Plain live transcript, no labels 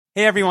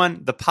Hey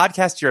everyone, the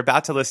podcast you're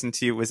about to listen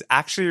to was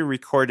actually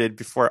recorded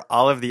before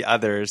all of the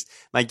others.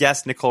 My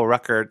guest, Nicole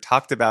Rucker,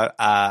 talked about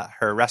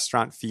her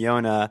restaurant,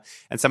 Fiona,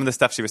 and some of the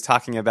stuff she was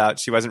talking about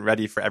she wasn't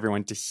ready for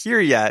everyone to hear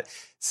yet.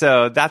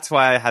 So that's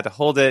why I had to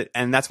hold it,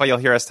 and that's why you'll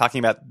hear us talking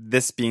about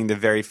this being the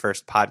very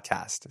first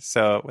podcast.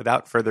 So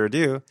without further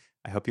ado,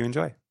 I hope you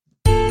enjoy.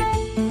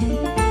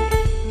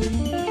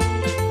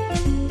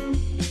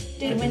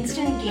 Did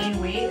Winston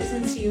gain weight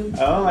since you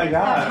Oh my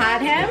God.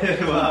 have had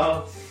him?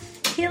 Well...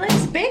 He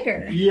looks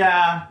bigger.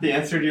 Yeah, the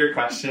answer to your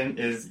question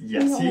is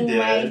yes, he did. Oh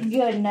my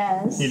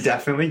goodness. He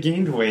definitely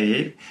gained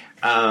weight,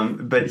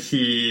 but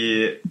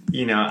he,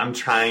 I'm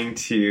trying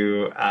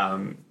to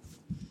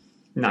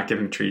not give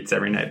him treats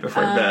every night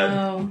before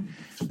bed.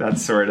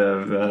 That's sort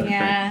of the thing.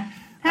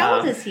 How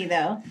old is he,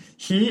 though?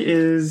 He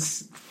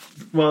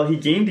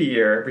gained a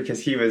year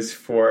because he was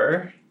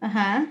 4.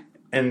 Uh-huh.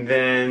 And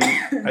then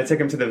I took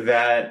him to the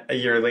vet a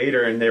year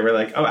later, and they were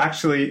like, oh,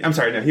 actually, I'm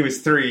sorry, no, he was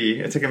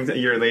 3. I took him a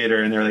year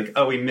later, and they were like,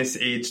 oh, we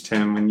misaged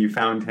him when you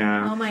found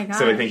him. Oh, my gosh.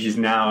 So I think he's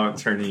now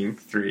turning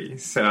 3.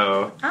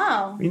 So,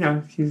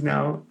 he's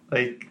now,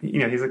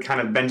 he's a kind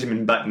of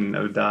Benjamin Button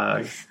of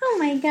dogs. Oh,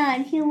 my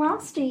God, he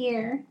lost a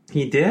year.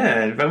 He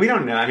did, but we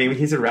don't know. I mean,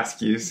 he's a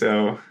rescue,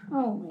 so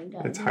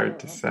it's hard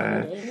to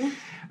say.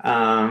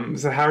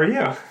 So how are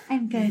you?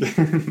 I'm good.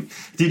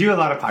 Do you do a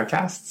lot of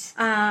podcasts?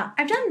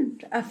 I've done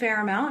a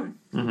fair amount.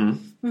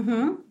 Mm-hmm.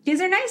 Mm-hmm. These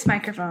are nice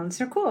microphones.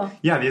 They're cool.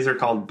 Yeah, these are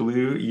called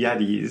Blue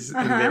Yetis,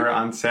 and they were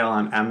on sale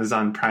on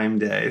Amazon Prime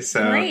Day. So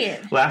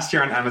last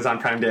year on Amazon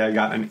Prime Day, I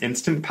got an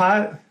Instant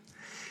Pot,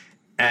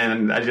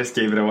 and I just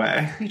gave it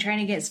away. Are you trying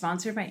to get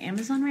sponsored by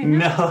Amazon right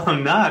now? No,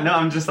 I'm not. No,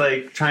 I'm just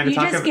trying to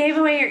talk about... You just gave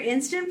away your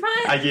Instant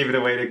Pot? I gave it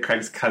away to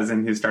Craig's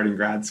cousin who's starting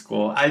grad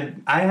school. I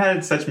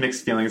had such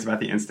mixed feelings about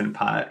the Instant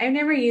Pot. I've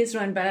never used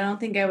one, but I don't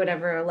think I would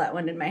ever let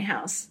one in my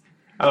house.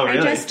 Oh, really?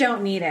 I just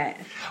don't need it.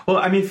 Well,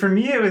 I mean, for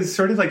me, it was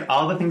sort of like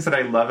all the things that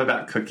I love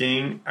about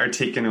cooking are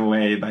taken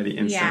away by the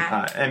Instant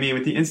Pot. I mean,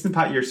 with the Instant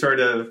Pot,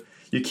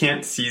 you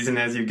can't season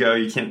as you go,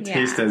 you can't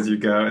taste as you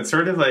go. It's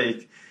sort of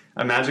like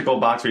a magical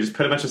box where you just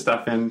put a bunch of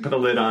stuff in, put a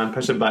lid on,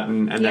 push a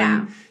button, and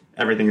then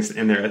everything's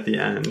in there at the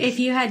end. If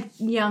you had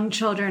young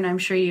children, I'm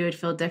sure you would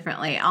feel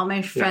differently. All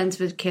my friends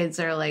with kids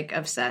are,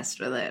 obsessed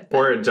with it.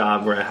 Or a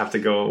job where I have to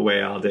go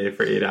away all day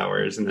for 8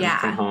 hours and then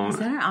come home. Is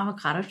that an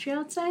avocado tree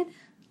outside?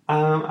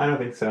 I don't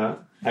think so.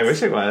 I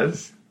wish it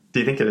was.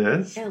 Do you think it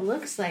is? It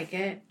looks like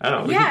it.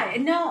 Oh. Yeah,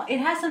 no, it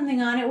has something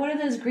on it. What are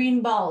those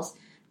green balls?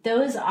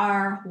 Those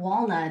are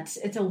walnuts.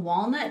 It's a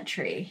walnut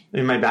tree.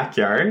 In my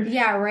backyard?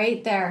 Yeah,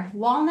 right there.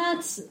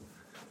 Walnuts,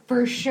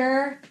 for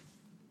sure.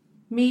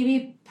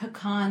 Maybe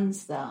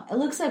pecans, though. It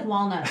looks like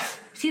walnuts.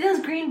 See those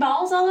green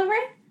balls all over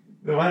it?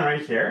 The one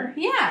right here?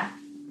 Yeah.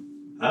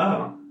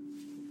 Oh.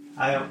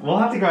 We'll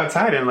have to go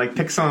outside and,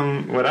 pick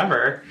some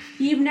whatever.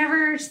 You've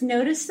never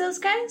noticed those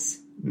guys?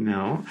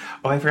 No.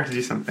 Oh, I forgot to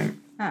do something.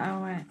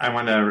 Uh-oh, what? I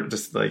want to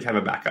just, have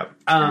a backup.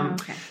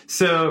 Okay.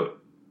 So...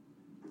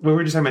 we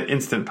were just talking about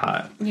Instant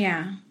Pot.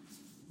 Yeah.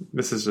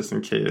 This is just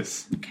in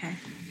case. Okay.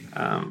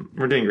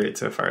 We're doing great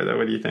so far, though.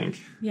 What do you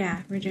think?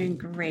 Yeah, we're doing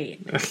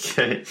great.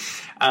 Okay.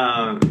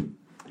 So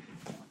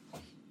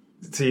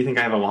you think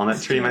I have a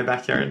walnut tree in my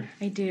backyard?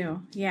 I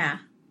do, yeah.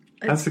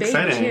 That's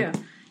exciting.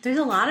 Too. There's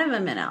a lot of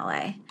them in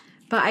LA.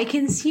 But I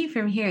can see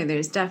from here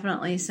there's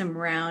definitely some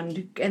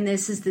round, and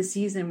this is the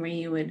season where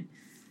you would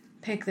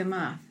pick them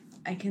off.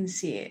 I can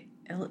see it.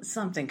 It's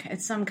some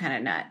kind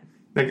of nut.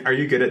 Are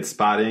you good at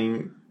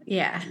spotting...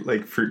 Yeah.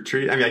 Fruit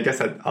tree? I mean, I guess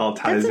that all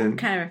ties in.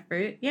 Kind of a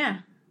fruit, yeah.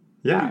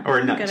 Yeah,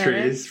 or nut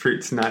trees,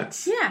 fruits,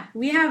 nuts. Yeah,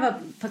 we have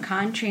a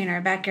pecan tree in our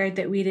backyard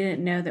that we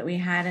didn't know that we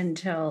had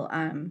until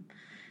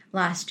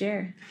last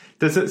year.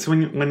 So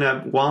when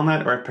a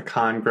walnut or a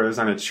pecan grows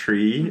on a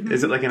tree,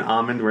 is it like an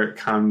almond where it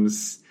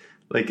comes,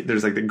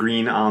 there's the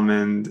green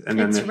almond and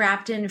then... It's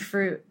wrapped in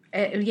fruit.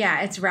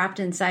 It's wrapped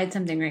inside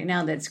something right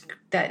now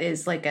that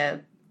is like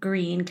a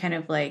green kind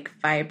of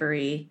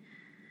fibery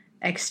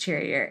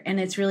exterior, and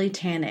it's really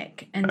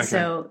tannic, and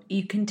so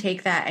you can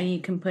take that and you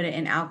can put it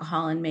in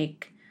alcohol and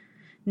make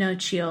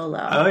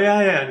nocciolo. Oh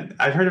yeah,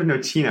 I've heard of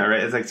nocino,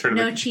 right? It's sort of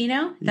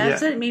nocino.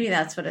 That's it. Maybe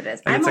that's what it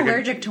is. I'm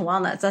allergic to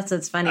walnuts. That's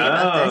what's funny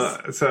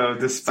about this. So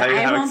despite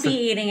I won't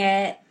be eating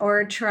it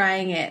or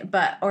trying it,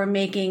 or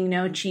making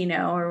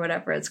nocino or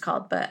whatever it's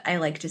called. But I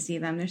like to see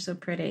them. They're so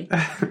pretty.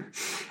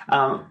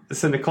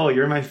 So Nicole,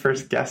 you're my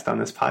first guest on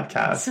this podcast.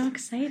 That's so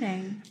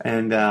exciting.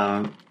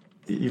 And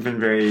you've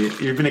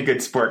been a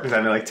good sport because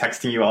I've been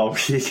texting you all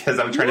week as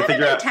I'm trying to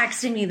figure out. You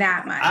haven't been texting me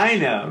that much. I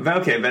know, but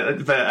okay,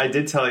 but I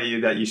did tell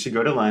you that you should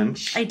go to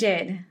lunch. I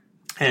did.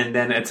 And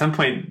then at some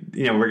point,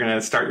 we're going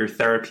to start your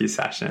therapy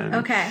session.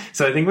 Okay.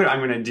 So I think what I'm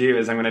going to do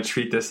is I'm going to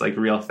treat this like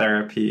real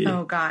therapy.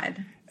 Oh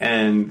God.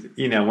 And,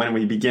 when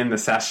we begin the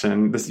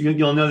session,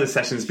 you'll know the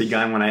session's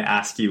begun when I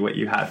ask you what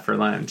you had for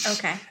lunch.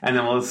 Okay. And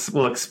then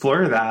we'll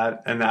explore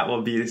that, and that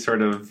will be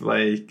sort of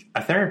like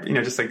a therapy,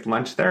 just like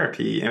lunch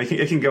therapy. And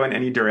it can go in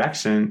any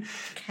direction,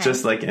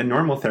 just like a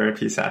normal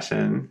therapy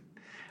session.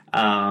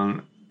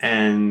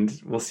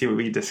 And we'll see what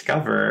we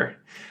discover.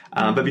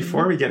 But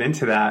before we get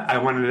into that, I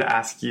wanted to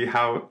ask you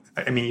how,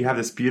 I mean, you have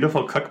this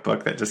beautiful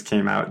cookbook that just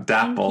came out,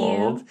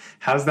 Dappled.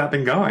 How's that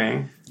been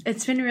going?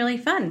 It's been really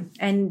fun,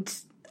 and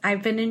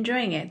I've been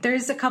enjoying it.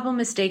 There's a couple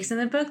mistakes in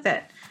the book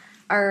that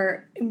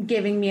are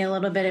giving me a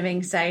little bit of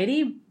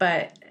anxiety,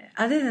 but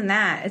other than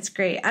that, it's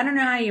great. I don't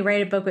know how you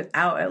write a book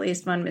without at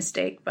least one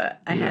mistake,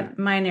 but I had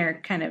mine are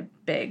kind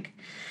of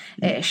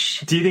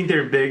big-ish. Do you think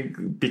they're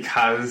big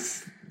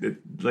because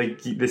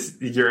like this,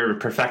 you're a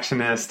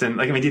perfectionist, and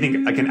like, I mean, do you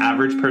think like an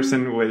average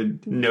person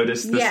would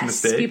notice this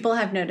mistake? Yes, people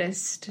have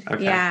noticed.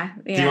 Okay. Yeah.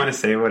 Do you want to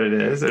say what it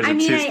is? Or is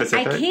it too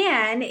specific? I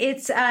can.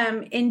 It's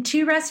in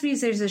 2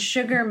 recipes. There's a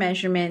sugar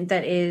measurement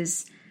that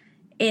is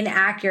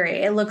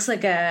inaccurate. It looks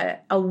like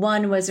a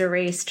 1 was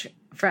erased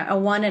from a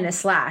 1 and a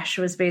slash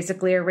was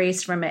basically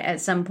erased from it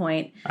at some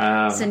point.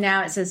 So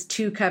now it says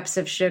 2 cups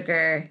of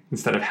sugar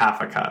instead of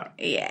half a cup.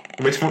 Yeah.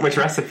 Which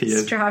recipe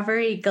is?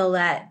 Strawberry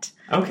galette.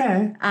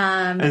 Okay.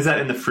 Is that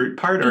in the fruit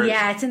part? Or?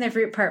 Yeah, it's in the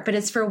fruit part, but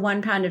it's for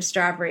 1 pound of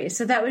strawberries.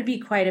 So that would be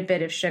quite a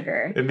bit of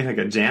sugar. It'd be like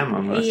a jam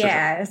almost.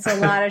 Yeah, it's a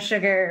lot of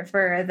sugar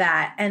for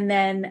that. And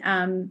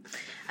then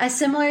a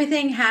similar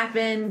thing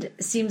happened,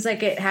 seems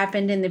like it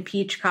happened in the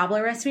peach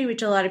cobbler recipe,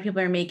 which a lot of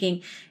people are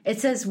making. It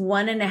says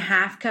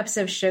 1.5 cups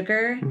of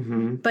sugar,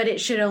 but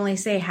it should only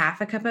say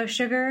half a cup of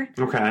sugar.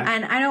 Okay.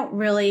 And I don't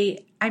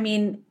really, I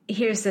mean,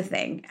 here's the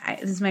thing.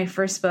 This is my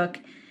first book,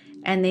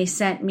 and they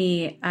sent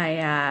me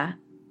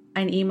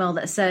an email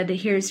that said,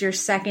 here's your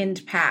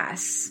second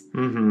pass.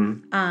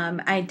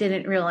 I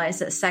didn't realize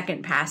that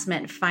second pass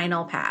meant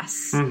final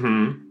pass.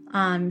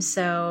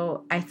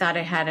 So I thought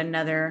I had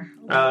another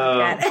look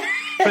at it.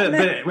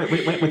 but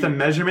wait, with the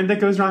measurement that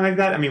goes wrong like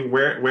that, I mean,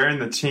 where in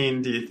the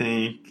chain do you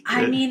think?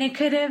 I mean, it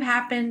could have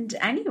happened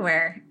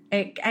anywhere.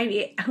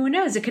 Who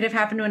knows? It could have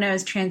happened when I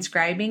was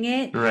transcribing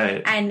it.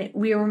 Right. And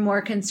we were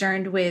more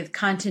concerned with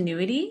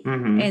continuity.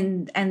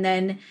 And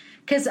then,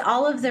 because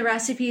all of the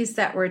recipes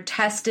that were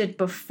tested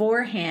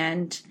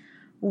beforehand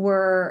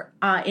were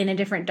in a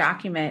different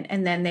document,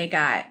 and then they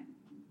got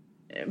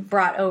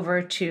brought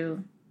over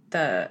to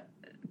the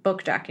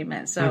book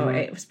document. So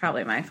it was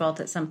probably my fault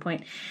at some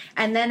point.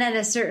 And then at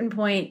a certain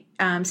point,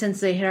 since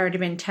they had already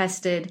been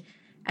tested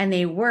and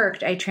they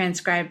worked, I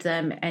transcribed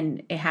them,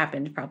 and it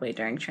happened probably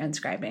during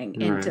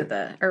transcribing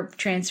into or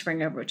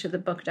transferring over to the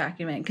book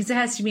document, because it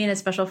has to be in a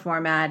special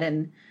format,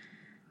 and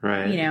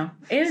you know,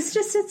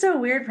 it's a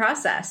weird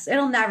process.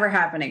 It'll never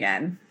happen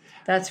again.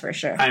 That's for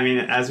sure. I mean,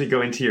 as we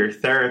go into your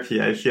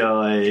therapy, I feel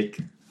like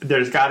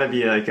there's got to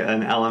be like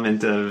an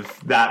element of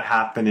that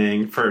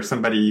happening for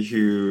somebody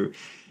who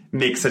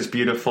makes such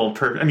beautiful,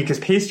 I mean, because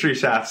pastry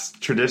chefs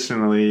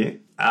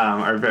traditionally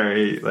are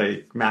very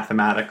like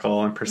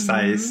mathematical and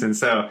precise. And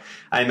so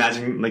I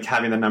imagine like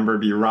having the number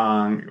be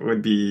wrong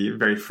would be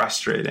very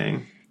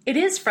frustrating. It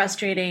is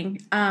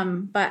frustrating,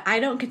 but I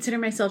don't consider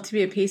myself to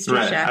be a pastry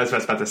chef. I was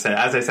just about to say.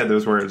 As I said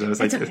those words, I was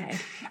it's like, okay.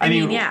 I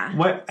mean, yeah.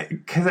 What?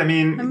 Because I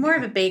mean, I'm more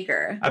of a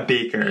baker. A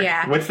baker.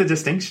 Yeah. What's the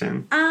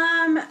distinction?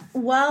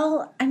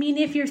 Well, I mean,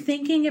 if you're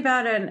thinking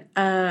about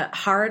a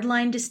hard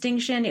line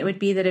distinction, it would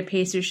be that a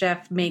pastry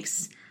chef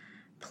makes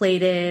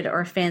plated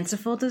or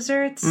fanciful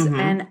desserts,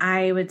 and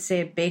I would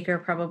say a baker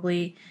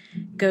probably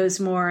goes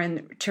more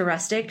into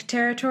rustic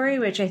territory,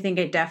 which I think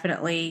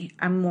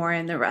I'm more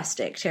in the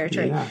rustic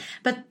territory. Yeah.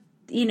 But,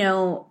 you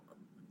know,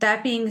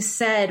 that being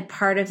said,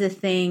 part of the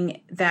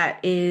thing that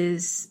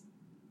is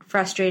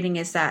frustrating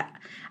is that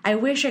I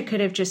wish I could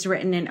have just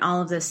written in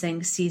all of those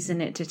things,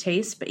 season it to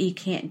taste, but you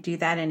can't do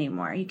that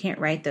anymore. You can't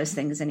write those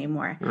things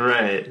anymore.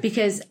 Right.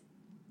 Because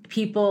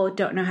people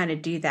don't know how to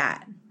do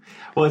that.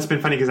 Well, it's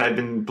been funny because I've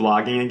been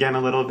blogging again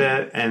a little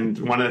bit, and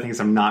one of the things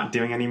I'm not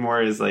doing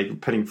anymore is like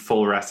putting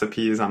full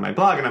recipes on my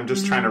blog, and I'm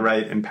just trying to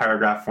write in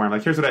paragraph form.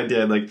 Like, here's what I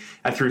did. Like,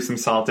 I threw some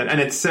salt in,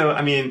 and it's so,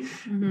 I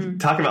mean,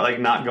 talk about like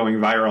not going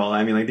viral.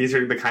 I mean, like, these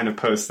are the kind of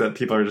posts that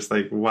people are just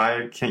like,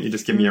 why can't you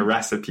just give me a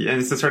recipe? And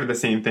it's sort of the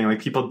same thing.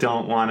 Like, people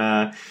don't want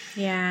to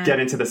get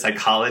into the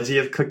psychology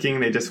of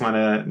cooking. They just want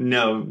to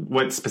know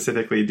what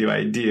specifically do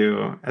I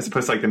do, as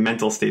opposed to like the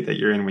mental state that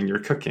you're in when you're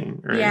cooking.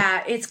 Right?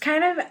 Yeah, it's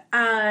kind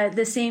of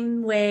the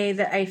same way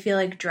that I feel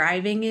like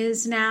driving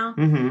is now,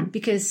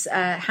 because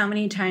how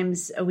many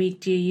times a week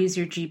do you use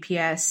your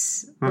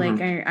GPS like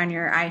on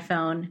your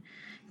iPhone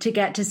to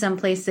get to some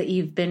place that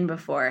you've been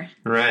before?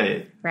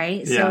 Right.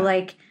 Yeah. So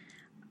like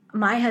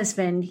my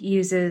husband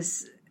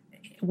uses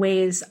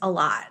Waze a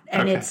lot,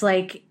 and it's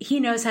like he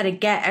knows how to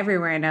get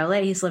everywhere in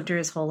LA. He's lived here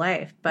his whole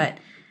life, but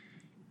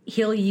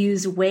he'll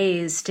use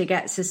Waze to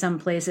get to some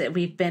place that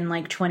we've been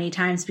like 20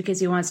 times because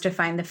he wants to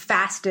find the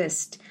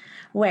fastest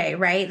way,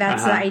 right?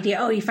 That's the idea.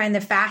 Oh, you find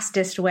the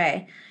fastest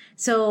way.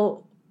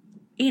 So,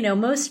 you know,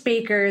 most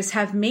bakers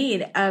have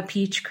made a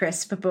peach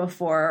crisp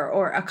before,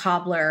 or a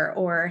cobbler,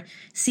 or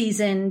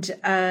seasoned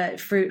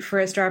fruit for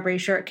a strawberry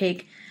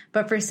shortcake.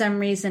 But for some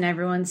reason,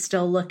 everyone's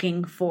still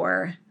looking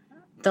for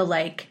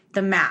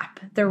the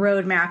map, the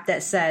road map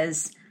that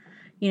says,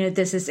 you know,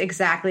 this is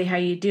exactly how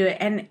you do it.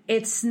 And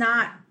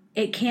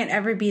it can't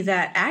ever be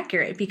that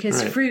accurate,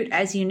 because fruit,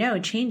 as you know,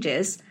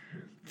 changes.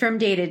 from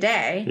day to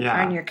day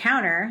Yeah. on your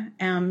counter,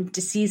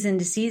 to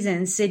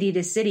season, city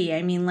to city.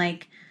 I mean,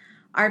 like,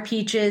 our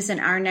peaches and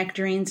our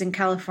nectarines in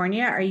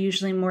California are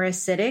usually more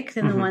acidic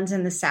than the ones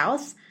in the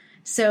South.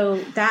 So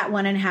that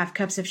 1.5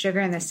 cups of sugar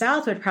in the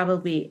South would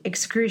probably be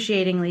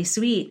excruciatingly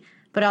sweet,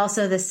 but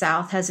also the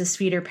South has a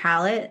sweeter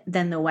palate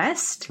than the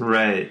West.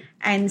 Right.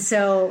 And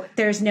so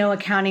there's no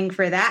accounting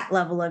for that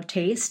level of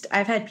taste.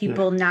 I've had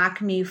people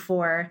knock me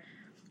for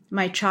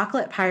my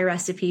chocolate pie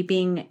recipe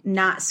being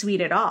not sweet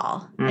at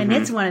all. And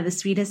it's one of the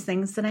sweetest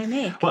things that I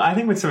make. Well, I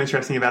think what's so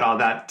interesting about all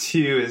that,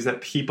 too, is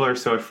that people are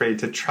so afraid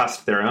to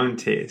trust their own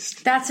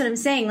taste. That's what I'm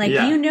saying. Like,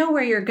 you know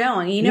where you're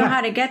going. You know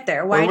how to get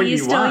there. Why do you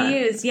still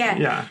use...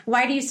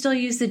 Why do you still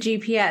use the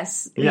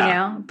GPS? You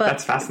know? But,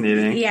 that's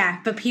fascinating. Yeah,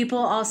 but people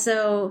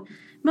also...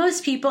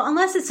 Most people,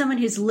 unless it's someone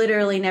who's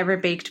literally never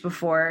baked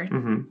before,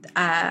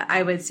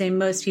 I would say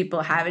most people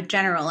have a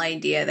general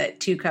idea that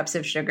 2 cups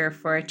of sugar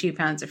for 2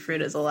 pounds of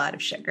fruit is a lot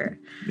of sugar.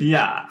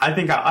 Yeah, I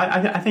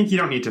think you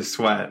don't need to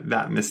sweat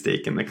that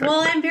mistake in the cookbook.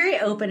 Well, I'm very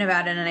open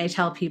about it, and I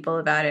tell people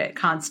about it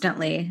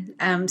constantly.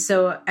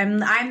 So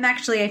I'm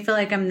actually, I feel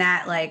like I'm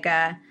that like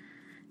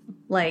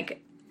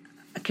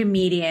a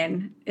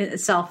comedian,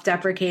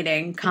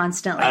 self-deprecating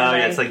constantly. Oh,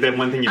 yeah, it's like the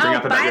one thing you bring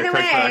up about your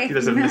cookbook.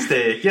 There's a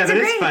mistake. Yeah, that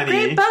is funny.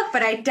 Great book,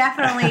 but I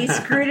definitely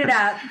screwed it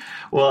up.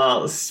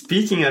 Well,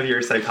 speaking of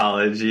your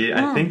psychology,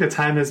 I think the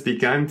time has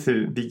begun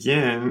to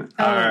begin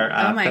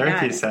our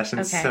therapy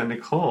sessions. Okay. So,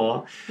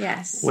 Nicole,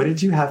 yes, what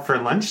did you have for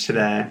lunch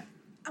today?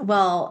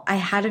 Well, I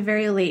had a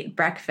very late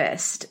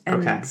breakfast,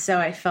 and so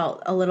I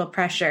felt a little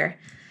pressure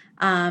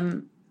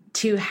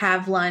to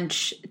have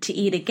lunch to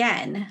eat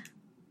again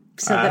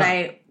so that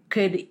I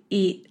could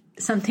eat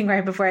something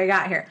right before I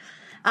got here.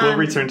 We'll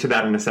return to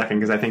that in a second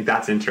because I think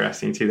that's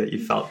interesting too, that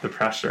you felt the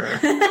pressure.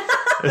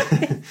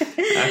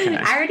 Okay.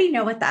 I already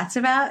know what that's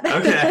about.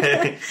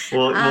 Okay.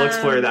 We'll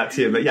explore that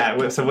too. But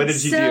yeah, so what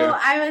did you do? So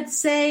I would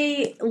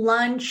say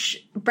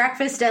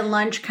breakfast and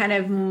lunch kind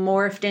of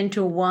morphed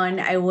into one.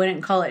 I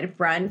wouldn't call it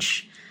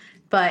brunch,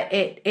 but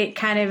it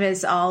kind of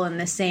is all in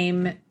the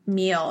same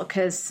meal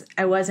because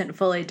I wasn't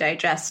fully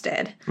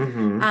digested.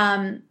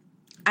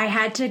 I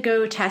had to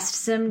go test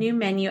some new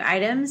menu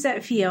items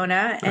at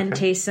Fiona and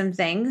taste some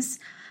things.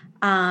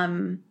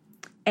 And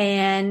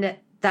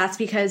that's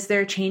because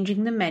they're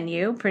changing the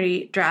menu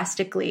pretty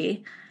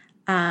drastically.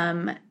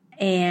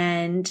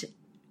 And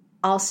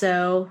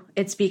also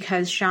it's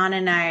because Sean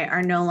and I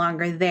are no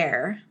longer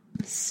there.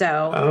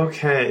 So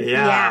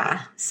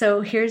yeah. So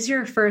here's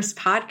your first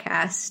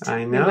podcast.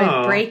 I know.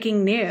 With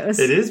breaking news.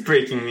 It is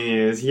breaking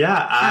news. Yeah,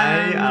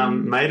 I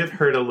might have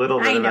heard a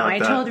little bit about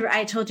that.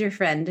 I told your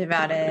friend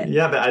about it.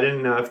 Yeah, but I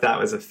didn't know if that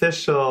was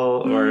official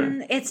or.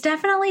 It's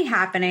definitely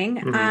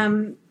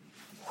happening.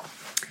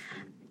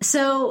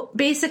 So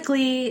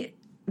basically,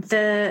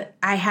 I'm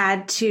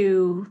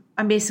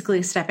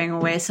basically stepping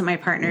away so my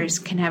partners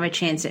can have a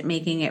chance at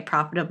making it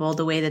profitable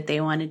the way that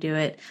they want to do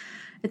it.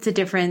 It's a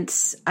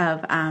difference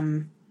of,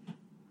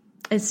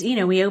 opening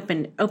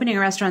a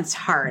restaurant's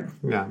hard.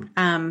 Yeah.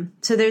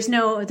 So there's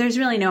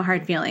really no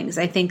hard feelings.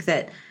 I think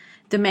that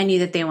the menu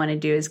that they want to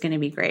do is going to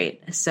be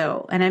great.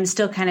 So, and I'm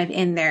still kind of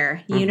in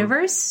their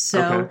universe.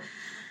 So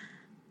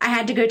I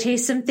had to go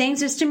taste some things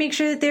just to make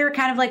sure that they were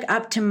kind of like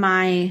up to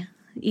my,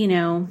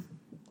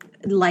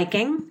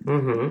 liking.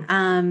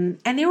 And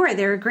they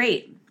were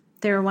great.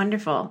 They were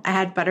wonderful. I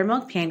had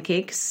buttermilk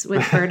pancakes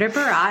with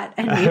bergamot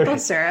and maple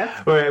syrup.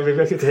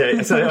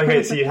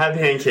 So you had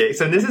pancakes.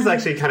 So this is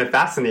actually kind of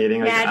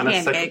fascinating on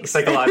a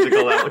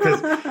psychological level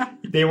because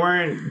they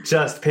weren't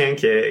just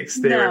pancakes.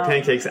 They were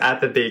pancakes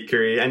at the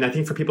bakery. And I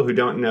think for people who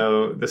don't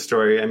know the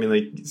story, I mean,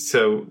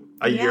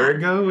 a year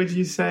ago, would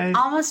you say?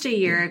 Almost a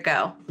year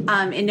ago.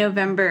 In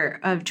November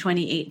of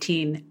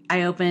 2018,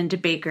 I opened a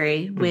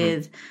bakery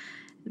with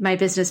my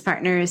business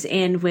partners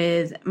and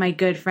with my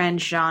good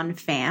friend Sean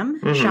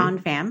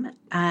Pham.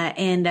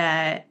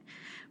 And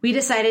we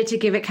decided to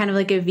give it kind of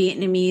like a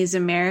Vietnamese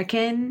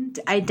American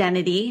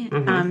identity.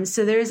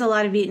 So there's a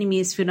lot of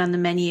Vietnamese food on the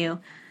menu.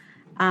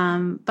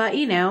 But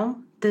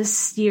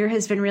this year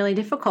has been really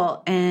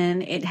difficult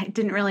and it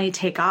didn't really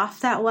take off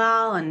that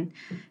well and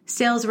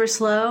sales were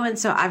slow. And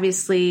so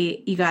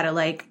obviously you got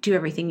to do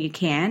everything you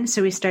can.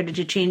 So we started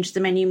to change the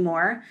menu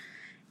more.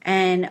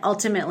 And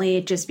ultimately,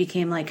 it just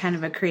became kind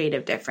of a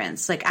creative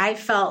difference. I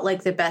felt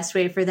like the best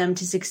way for them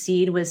to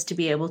succeed was to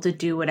be able to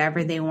do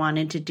whatever they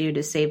wanted to do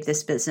to save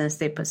this business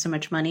they put so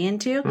much money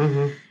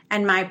into.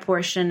 And my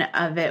portion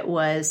of it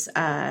was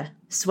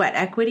sweat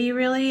equity,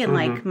 really, and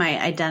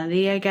my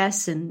identity, I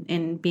guess,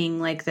 in being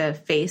the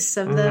face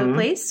of the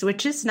place,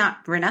 which is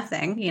not for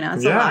nothing.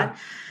 It's a lot.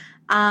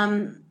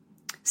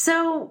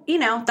 So,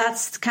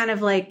 that's kind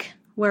of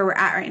where we're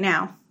at right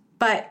now.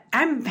 But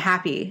I'm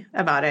happy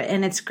about it,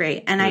 and it's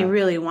great. And I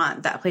really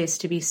want that place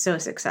to be so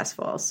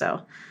successful.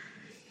 So,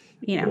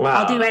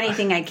 I'll do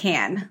anything I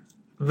can.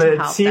 But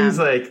it seems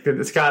like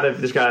there's got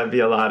to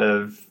be a lot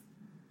of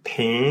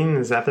pain.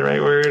 Is that the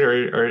right word?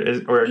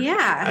 Or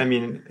yeah. I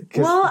mean,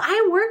 well,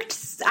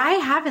 I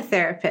have a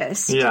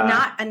therapist,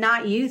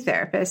 not you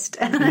therapist.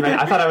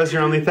 I thought I was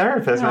your only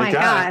therapist. Oh my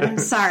God. I'm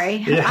sorry.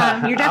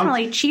 Yeah, you're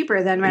definitely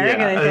cheaper than my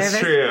regular therapist.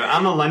 That's true.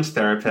 I'm a lunch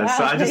therapist,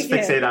 so I just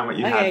fixate on what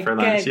you had for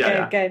lunch.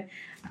 Good.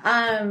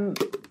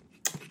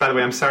 By the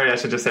way, I'm sorry. I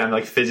should just say I'm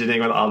like fidgeting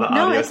with all the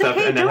audio stuff,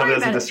 and I hope it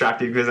doesn't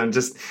distract you because I'm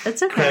just.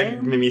 It's okay.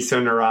 Craig made me so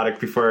neurotic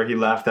before he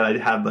left that I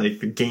had like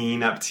the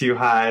gain up too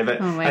high,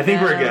 but I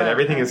think we're good.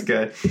 Everything is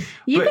good.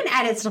 You can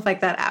edit stuff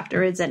like that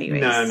afterwards,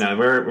 anyways. No,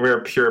 we're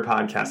a pure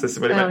podcast. This is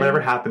whatever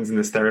happens in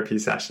this therapy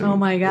session. Oh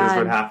my God, is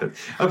what happens.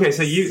 Okay,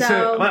 so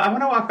I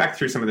want to walk back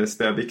through some of this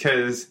though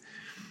because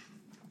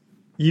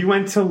you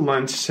went to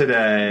lunch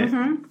today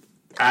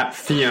at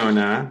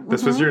Fiona.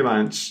 This was your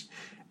lunch.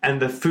 And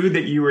the food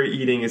that you were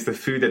eating is the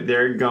food that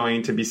they're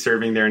going to be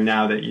serving there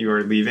now that you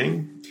are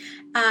leaving?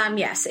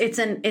 Yes,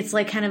 it's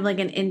like kind of like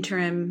an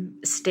interim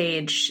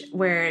stage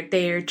where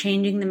they're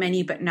changing the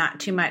menu, but not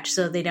too much,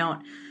 so they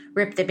don't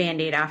rip the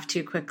Band-Aid off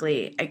too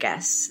quickly, I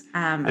guess.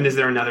 And is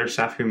there another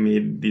chef who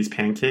made these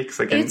pancakes?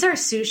 It's our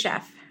sous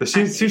chef. The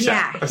sous chef?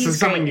 Yeah, this is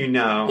someone you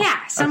know?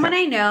 Yeah, someone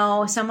I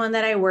know, someone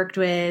that I worked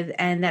with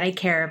and that I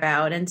care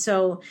about. And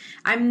so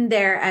I'm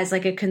there as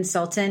like a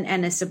consultant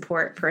and a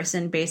support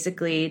person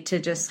basically to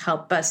just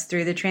help us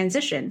through the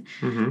transition.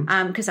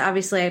 Because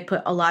obviously I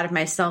put a lot of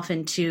myself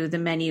into the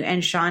menu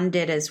and Sean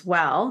did as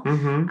well.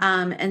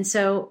 And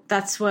so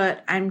that's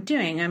what I'm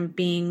doing. I'm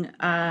being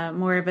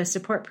more of a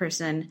support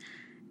person.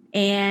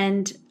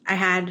 And I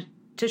had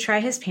to try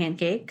his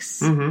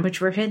pancakes, which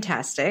were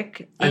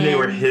fantastic. And they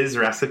were his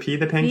recipe,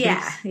 the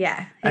pancakes?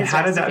 Yeah. And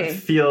how did that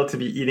feel to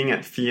be eating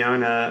at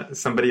Fiona,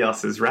 somebody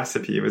else's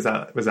recipe? Was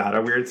that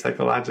a weird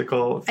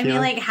psychological feeling? I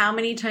mean, like, how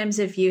many times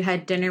have you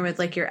had dinner with,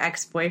 like, your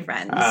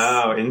ex-boyfriends?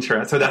 Oh,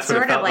 interesting. So that's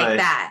what it felt like.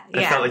 That.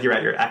 It felt like you were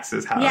at your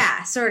ex's house.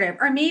 Yeah, sort of.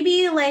 Or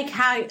maybe,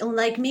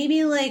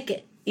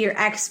 like, your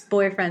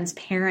ex-boyfriend's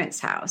parents'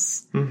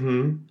 house.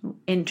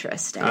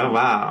 Interesting. Oh,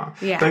 wow.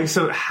 Yeah. Like,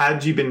 so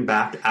had you been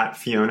back at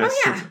Fiona?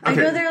 Oh, yeah. I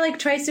go there like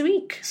twice a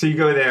week. So you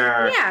go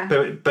there.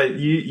 Yeah. But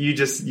you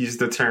just use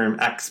the term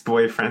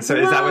ex-boyfriend. So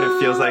is that what it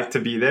feels like to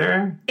be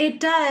there? It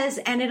does.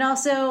 And it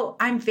also,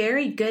 I'm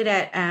very good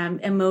at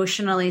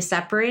emotionally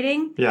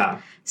separating. Yeah.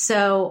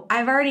 So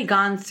I've already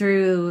gone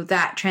through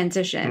that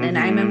transition and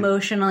I'm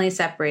emotionally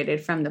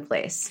separated from the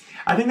place.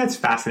 I think that's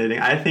fascinating.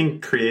 I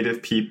think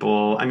creative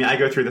people, I mean, I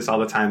go through this all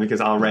the time because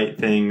I'll write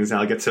things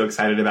and I'll get so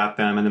excited about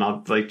them and then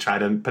I'll like try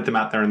to put them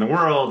out there in the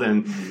world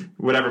and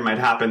whatever might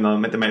happen,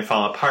 they might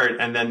fall apart.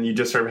 And then you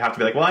just sort of have to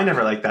be like, well, I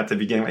never liked that to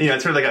begin with. You know,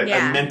 it's sort of like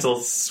a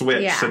mental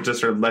switch that just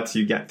sort of lets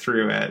you get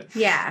through it.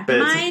 Yeah. But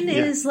mine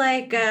is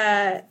like,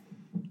 I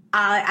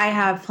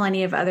have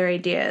plenty of other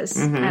ideas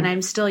and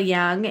I'm still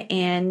young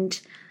and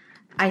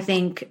I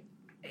think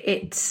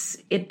it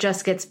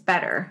just gets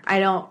better. I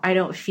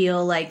don't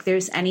feel like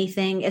there's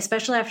anything,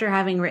 especially after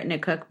having written a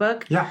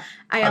cookbook. Yeah.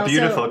 A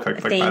beautiful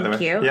cookbook, by the way.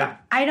 Thank you. Yeah.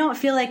 I don't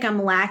feel like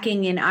I'm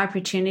lacking in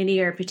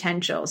opportunity or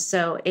potential.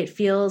 So it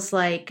feels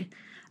like,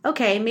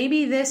 okay,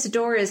 maybe this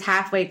door is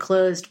halfway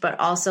closed, but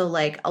also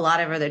like a lot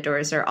of other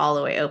doors are all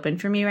the way open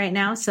for me right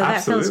now. So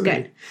that feels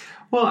good.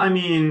 Well, I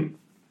mean,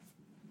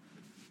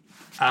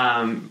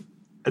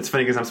 it's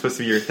funny because I'm supposed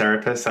to be your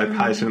therapist, so I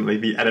probably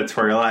shouldn't be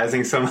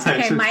editorializing so much.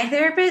 Okay,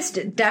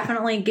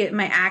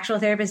 my actual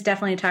therapist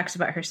definitely talks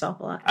about herself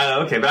a lot.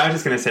 Oh, okay. But I was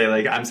just going to say,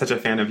 like, I'm such a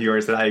fan of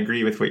yours that I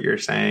agree with what you're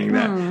saying,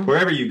 that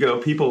wherever you go,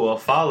 people will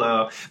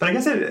follow. But I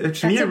guess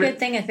that's a good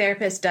thing a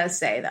therapist does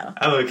say, though.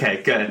 Oh,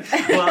 okay, good.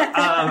 Well,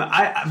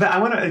 I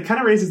want to, it kind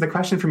of raises the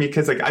question for me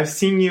because, like, I've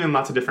seen you in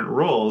lots of different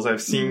roles.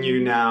 I've seen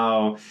you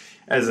now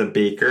as a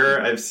baker.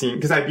 I've seen,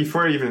 because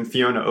before even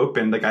Fiona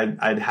opened, like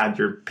I'd had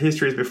your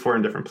pastries before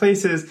in different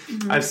places.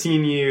 I've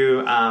seen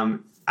you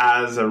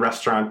as a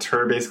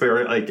restaurateur, basically,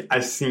 or like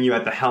I've seen you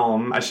at the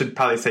helm. I should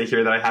probably say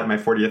here that I had my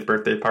 40th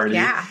birthday party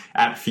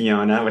at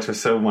Fiona, which was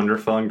so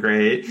wonderful and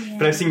great. Yeah.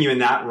 But I've seen you in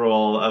that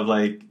role of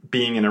like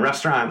being in a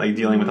restaurant, like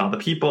dealing with all the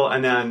people.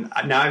 And then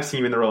now I've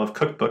seen you in the role of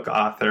cookbook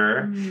author.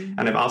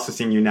 And I've also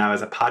seen you now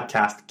as a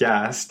podcast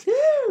guest.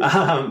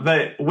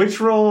 But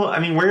which role, I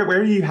mean, where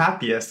are you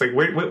happiest? Like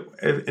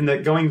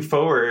going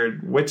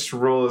forward, which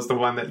role is the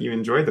one that you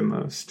enjoy the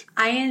most?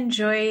 I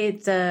enjoy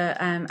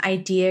the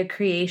idea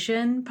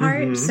creation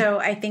part. So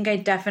I think I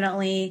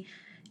definitely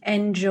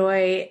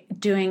enjoy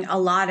doing a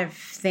lot of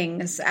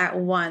things at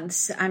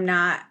once.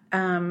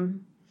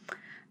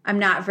 I'm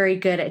not very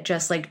good at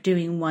just like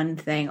doing one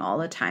thing all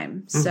the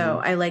time.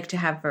 So I like to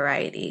have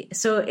variety.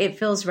 So it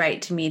feels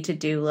right to me to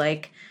do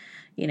like,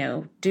 you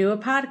know, do a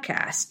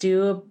podcast,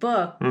 do a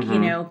book, you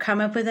know,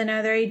 come up with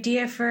another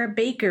idea for a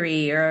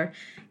bakery or,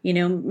 you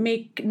know,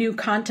 make new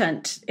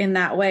content in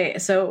that way.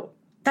 So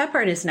that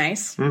part is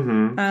nice.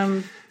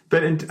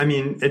 But I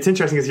mean, it's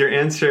interesting because your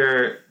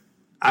answer,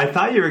 I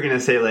thought you were going to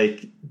say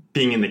like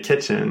being in the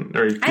kitchen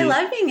I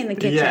love being in the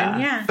kitchen.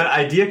 Yeah. But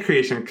idea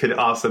creation could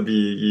also be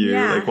you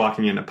like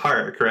walking in a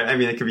park, right? I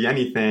mean, it could be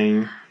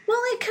anything.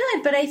 Well, it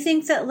could, but I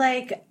think that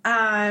like,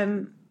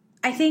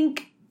 I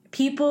think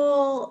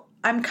people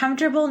I'm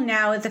comfortable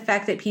now with the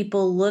fact that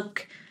people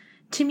look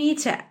to me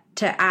to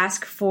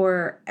ask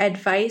for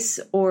advice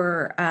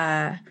or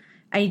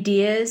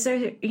ideas, or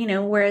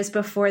whereas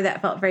before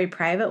that felt very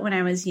private when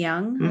I was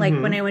young. Mm-hmm. Like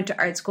when I went to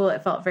art school,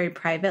 it felt very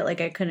private,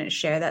 like I couldn't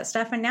share that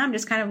stuff. And now I'm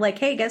just kind of like,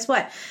 hey, guess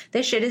what?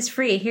 This shit is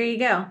free. Here you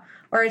go.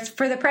 Or it's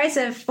for the price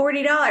of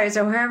 $40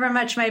 or however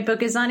much my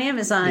book is on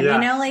Amazon.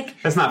 Yeah. like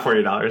it's not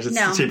 $40.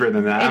 It's cheaper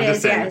than that. I'm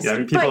just saying, yeah,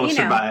 people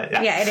should buy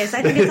it. Yeah, it is.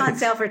 I think it's on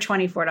sale for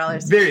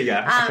 $24. There you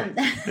go.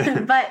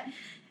 Okay. But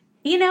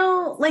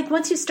like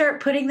once you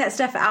start putting that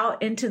stuff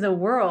out into the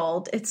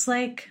world, it's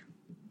like,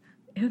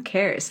 who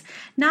cares?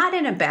 Not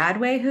in a bad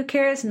way. Who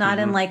cares? Not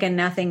in like a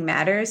nothing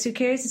matters. Who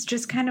cares? It's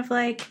just kind of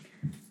like,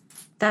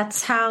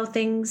 that's how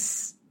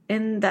things.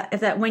 In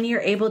that when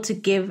you're able to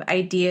give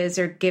ideas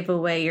or give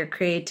away your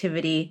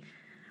creativity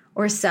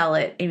or sell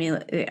it. I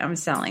mean, I'm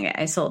selling it.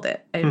 I sold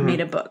it. I made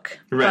a book.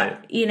 Right.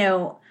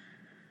 But,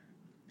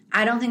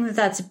 I don't think that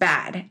that's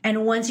bad.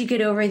 And once you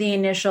get over the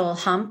initial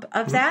hump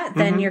of that,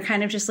 then you're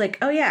kind of just like,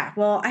 oh, yeah,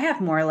 well, I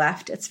have more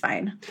left. It's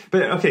fine.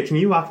 But, okay, can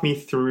you walk me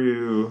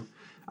through,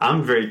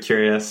 I'm very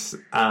curious,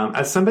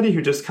 as somebody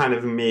who just kind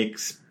of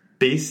makes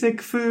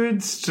basic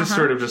foods, just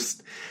sort of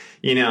just,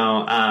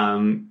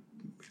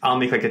 I'll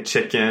make like a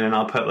chicken and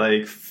I'll put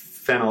like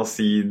fennel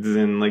seeds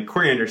and like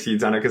coriander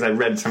seeds on it because I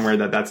read somewhere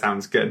that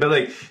sounds good. But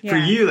like for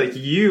you, like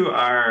you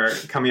are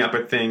coming up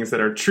with things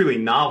that are truly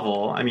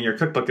novel. I mean, your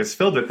cookbook is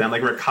filled with them,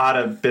 like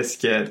ricotta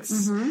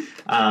biscuits.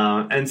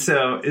 And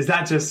so is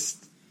that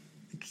just,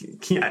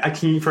 can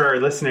you, for our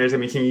listeners, I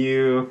mean, can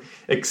you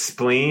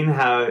explain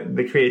how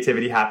the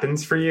creativity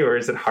happens for you, or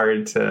is it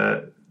hard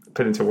to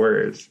put into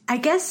words? I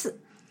guess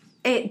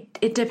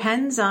It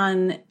depends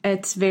on,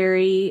 it's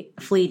very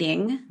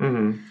fleeting.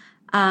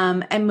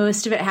 And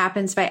most of it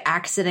happens by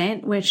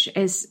accident, which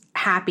is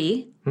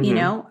happy,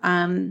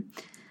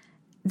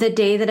 The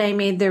day that I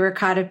made the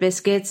ricotta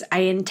biscuits, I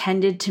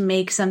intended to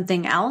make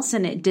something else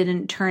and it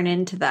didn't turn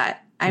into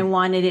that. I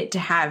wanted it to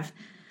have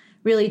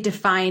really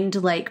defined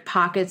like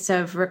pockets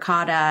of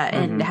ricotta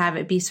and have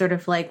it be sort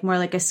of like more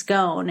like a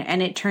scone.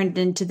 And it turned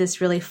into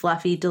this really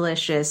fluffy,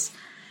 delicious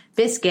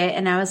biscuit,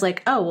 and I was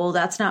like, oh, well,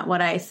 that's not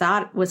what I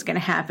thought was going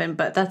to happen,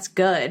 but that's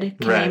good.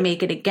 Can I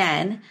make it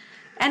again?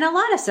 And a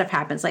lot of stuff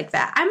happens like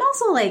that. I'm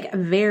also like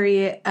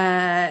very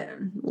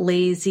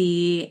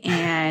lazy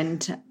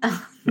and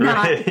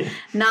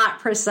not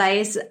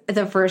precise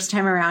the first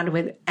time around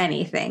with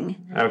anything.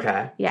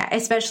 Okay. Yeah,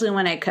 especially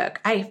when I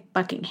cook. I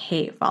fucking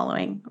hate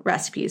following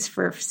recipes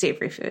for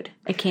savory food.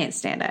 I can't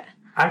stand it.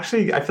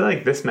 Actually, I feel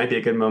like this might be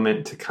a good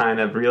moment to kind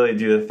of really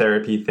do the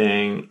therapy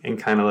thing and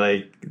kind of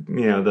like,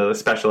 the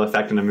special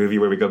effect in a movie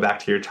where we go back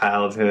to your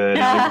childhood.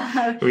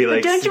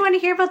 Don't you want to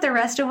hear about the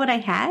rest of what I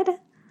had?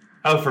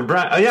 Oh, from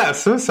Brian. Oh, yeah.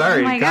 So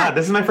sorry. Oh God,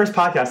 this is my first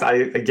podcast.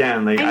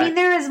 I mean,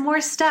 there is more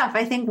stuff.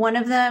 I think one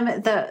of them, or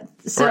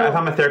if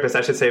I'm a therapist,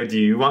 I should say, do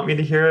you want me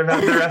to hear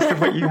about the rest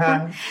of what you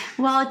have?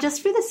 Well,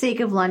 just for the sake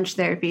of lunch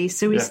therapy.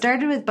 So we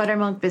started with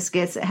buttermilk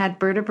biscuits. It had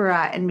Berta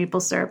Barat and maple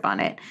syrup on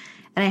it.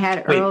 And I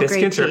had Earl Grey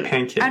biscuits tea. or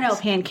pancakes? Oh, no,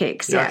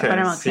 pancakes. Yeah, okay,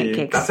 buttermilk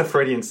pancakes. That's a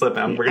Freudian slip.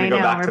 And we're going to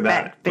go back to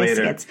that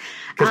later.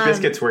 Because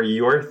biscuits were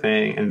your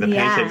thing and the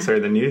pancakes are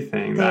the new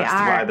thing. That's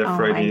why the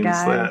Freudian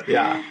slip.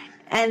 Yeah.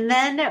 And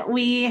then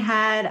we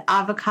had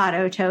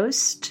avocado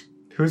toast.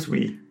 Who's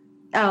we?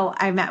 Oh,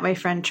 I met my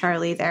friend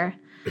Charlie there.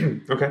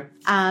 Okay.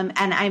 And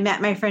I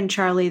met my friend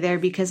Charlie there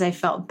because I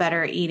felt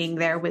better eating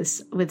there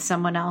with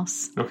someone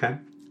else. Okay.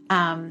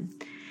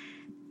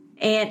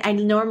 And I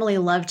normally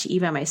love to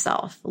eat by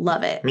myself.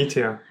 Love it. Me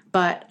too.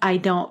 But I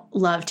don't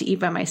love to eat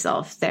by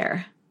myself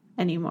there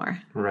anymore.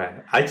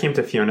 Right. I came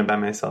to Fiona by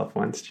myself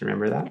once. Do you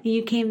remember that?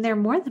 You came there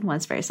more than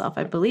once by yourself,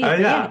 I believe. Oh,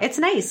 yeah. It's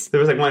nice. There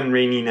was like one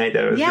rainy night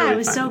that was really it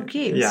was fun. so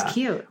cute. It was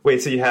cute.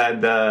 Wait, so you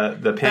had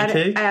the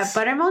pancakes?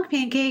 Buttermilk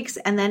pancakes,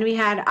 and then we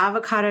had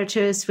avocado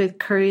toast with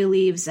curry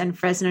leaves and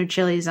Fresno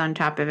chilies on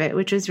top of it,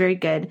 which was very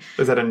good.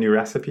 Was that a new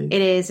recipe?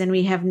 It is, and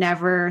we have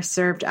never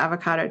served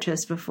avocado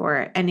toast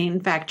before. And in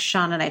fact,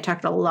 Sean and I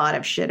talked a lot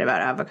of shit about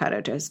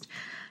avocado toast.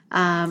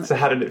 So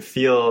how did it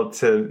feel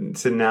to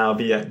now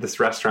be at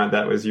this restaurant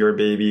that was your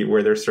baby,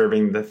 where they're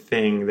serving the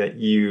thing that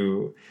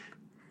you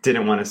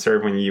didn't want to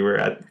serve when you were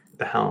at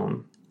the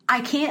helm? I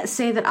can't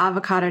say that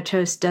avocado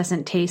toast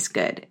doesn't taste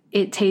good.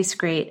 It tastes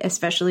great,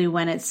 especially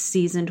when it's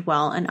seasoned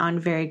well and on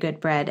very good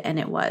bread, and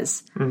it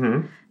was.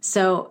 Mm-hmm.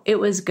 So it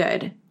was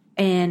good.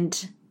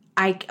 And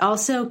I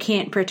also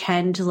can't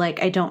pretend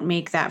like I don't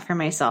make that for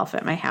myself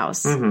at my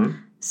house. Mm-hmm.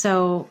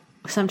 So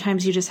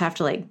sometimes you just have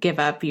to like give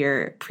up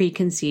your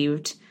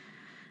preconceived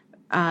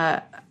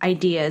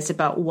ideas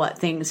about what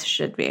things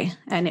should be,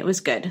 and it was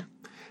good.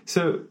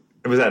 So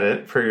was that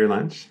it for your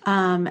lunch?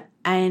 And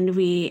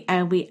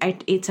I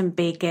ate some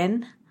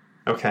bacon.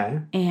 Okay.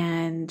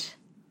 And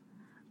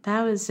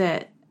that was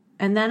it.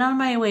 And then on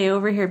my way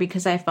over here,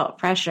 because I felt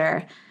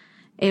pressure,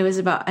 it was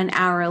about an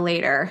hour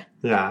later.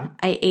 Yeah.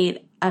 I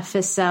ate a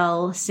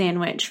ficelle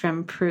sandwich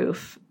from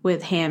Proof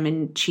with ham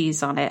and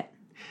cheese on it.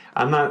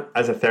 I'm not,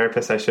 as a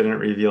therapist, I shouldn't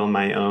reveal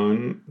my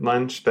own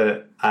lunch,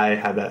 but I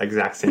had that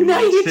exact same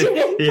lunch. No, you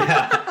didn't.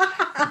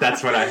 Yeah.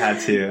 That's what I had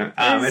too.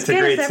 It's a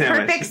great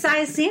sandwich. Perfect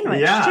size sandwich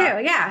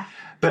too. Yeah.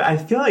 But I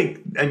feel like,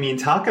 I mean,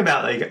 talk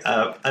about like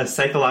a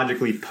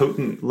psychologically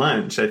potent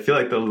lunch. I feel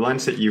like the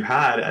lunch that you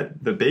had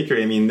at the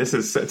bakery, I mean, this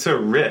is so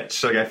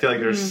rich. Like, I feel like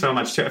there's so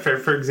much to it.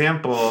 For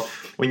example,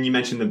 when you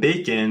mentioned the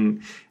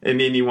bacon, it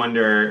made me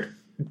wonder,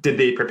 did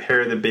they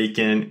prepare the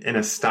bacon in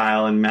a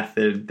style and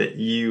method that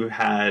you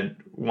had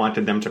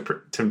wanted them to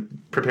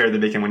prepare the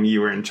bacon when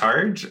you were in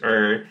charge?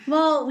 Or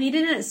well, we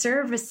didn't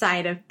serve a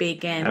side of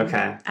bacon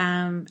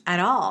at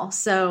all.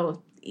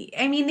 So,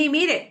 I mean, they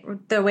made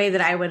it the way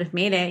that I would have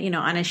made it,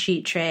 on a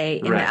sheet tray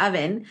in the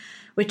oven,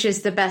 which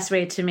is the best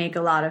way to make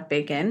a lot of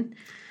bacon.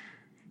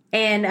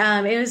 And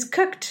it was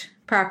cooked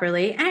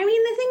properly. I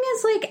mean, the thing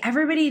is, like,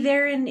 everybody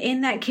there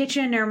in that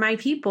kitchen are my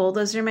people.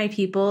 Those are my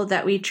people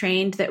that we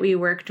trained, that we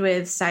worked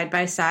with side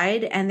by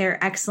side, and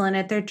they're excellent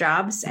at their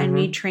jobs. And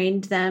we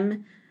trained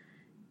them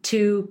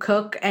to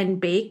cook and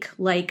bake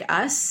like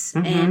us,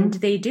 and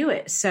they do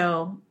it.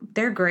 So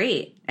they're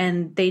great,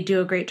 and they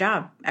do a great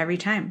job every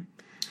time.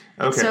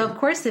 Okay. So, of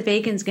course, the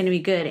bacon's going to be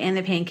good, and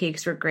the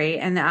pancakes were great,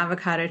 and the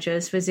avocado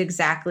toast was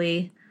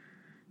exactly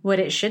what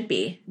it should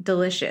be,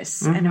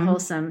 delicious and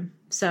wholesome.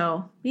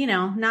 So,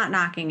 not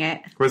knocking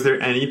it. Was there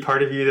any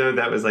part of you, though,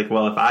 that was like,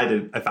 well,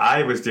 if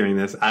I was doing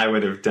this, I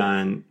would have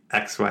done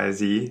X, Y,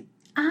 Z?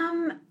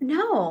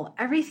 No.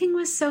 Everything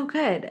was so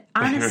good.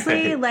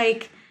 Honestly,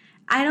 like,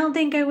 I don't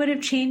think I would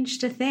have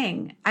changed a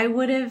thing. I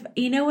would have,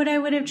 what I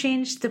would have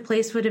changed? The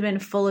place would have been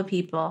full of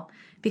people.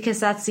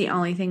 Because that's the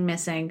only thing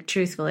missing,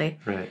 truthfully.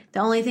 Right. The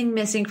only thing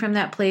missing from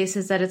that place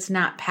is that it's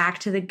not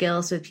packed to the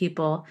gills with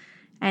people.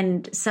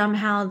 And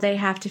somehow they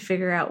have to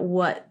figure out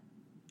what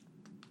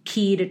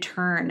key to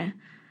turn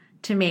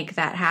to make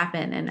that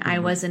happen. And I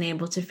wasn't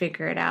able to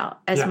figure it out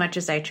as much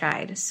as I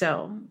tried.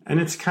 So, and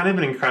it's kind of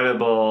an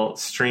incredible,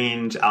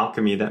 strange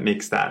alchemy that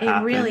makes that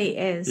happen. It really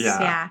is.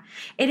 Yeah.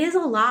 It is a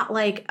lot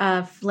like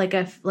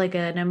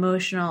an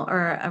emotional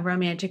or a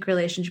romantic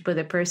relationship with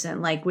a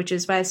person, which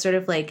is why it's sort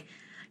of like,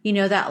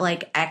 that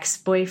like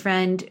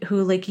ex-boyfriend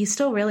who like you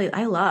still really,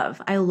 I love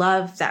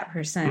that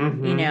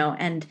person,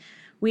 and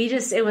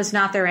it was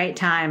not the right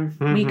time.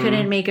 We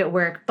couldn't make it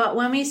work. But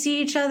when we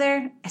see each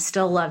other, I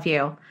still love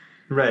you.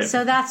 Right.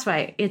 So that's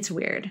why it's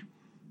weird.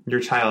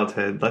 Your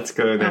childhood. Let's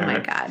go there. Oh my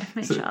God.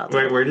 My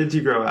childhood. Where did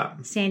you grow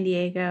up? San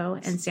Diego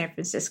and San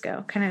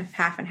Francisco, kind of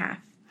half and half.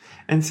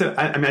 And so,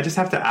 I just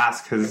have to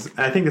ask, because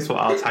I think this will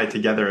all tie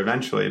together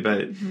eventually,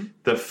 but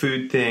the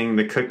food thing,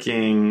 the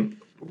cooking,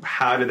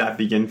 how did that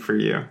begin for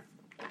you?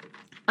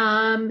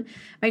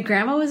 My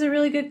grandma was a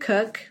really good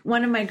cook.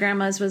 One of my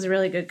grandmas was a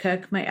really good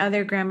cook. My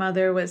other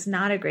grandmother was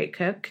not a great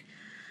cook,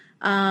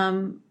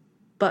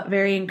 but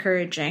very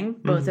encouraging,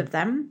 both of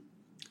them.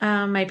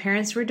 My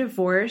parents were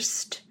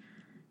divorced.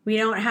 We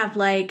don't have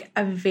like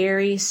a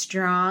very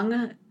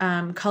strong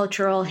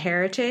cultural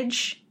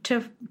heritage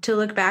to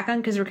look back on,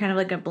 because we're kind of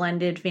like a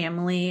blended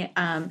family.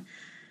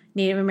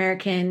 Native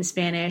American,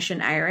 Spanish,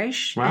 and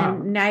Irish. Wow.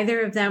 And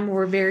neither of them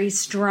were very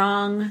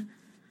strongly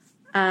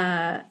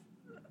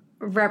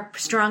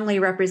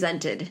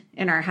represented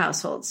in our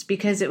households,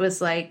 because it was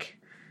like,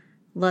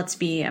 let's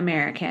be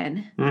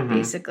American,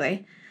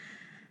 basically.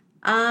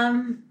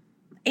 And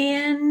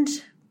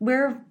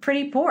we're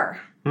pretty poor.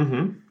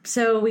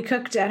 So we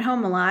cooked at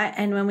home a lot,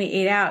 and when we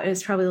ate out, it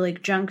was probably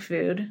like junk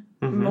food.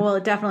 Well,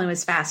 it definitely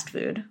was fast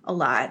food a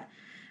lot.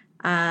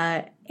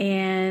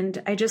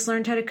 And I just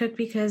learned how to cook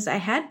because I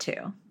had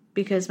to,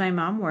 because my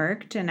mom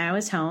worked and I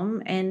was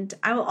home. And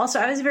I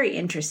was very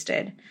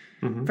interested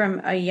from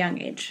a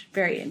young age.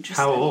 Very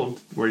interested. How old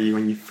were you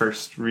when you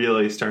first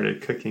really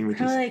started cooking?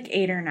 Probably like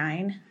 8 or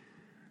 9.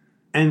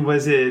 And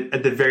was it,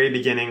 at the very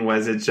beginning,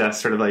 was it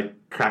just sort of like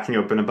cracking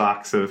open a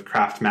box of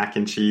Kraft mac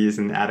and cheese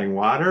and adding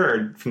water?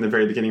 Or from the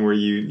very beginning, were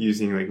you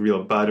using like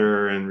real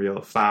butter and real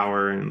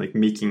flour and like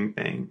making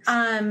things?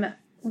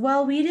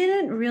 Well, we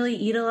didn't really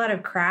eat a lot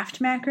of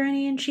Kraft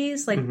macaroni and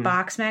cheese, like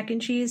box mac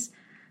and cheese.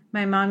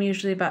 My mom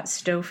usually bought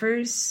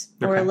Stouffer's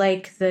or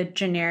like the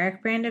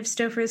generic brand of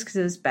Stouffer's because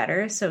it was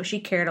better. So she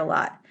cared a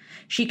lot.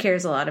 She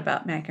cares a lot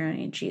about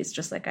macaroni and cheese,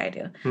 just like I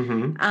do.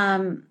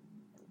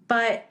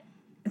 But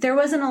there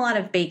wasn't a lot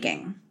of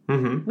baking.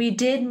 We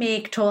did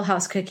make Toll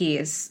House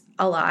cookies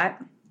a lot.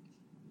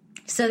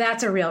 So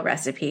that's a real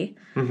recipe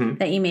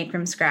that you make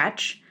from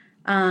scratch.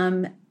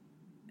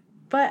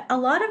 But a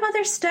lot of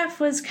other stuff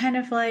was kind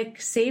of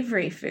like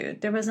savory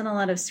food. There wasn't a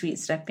lot of sweet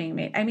stuff being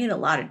made. I made a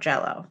lot of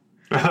Jell-O.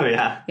 Oh,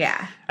 yeah.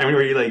 Yeah. I mean,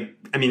 were you like,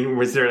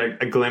 was there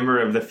a glimmer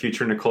of the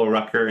future Nicole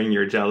Rucker in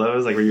your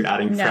Jell-Os? Like, were you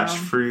adding fresh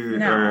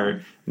fruit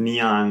or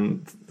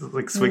neon,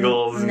 like,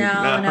 squiggles?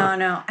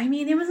 No. I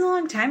mean, it was a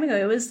long time ago.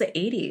 It was the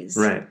 80s.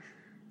 Right.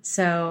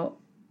 So,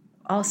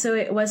 also,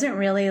 it wasn't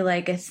really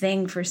like a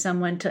thing for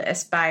someone to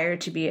aspire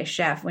to be a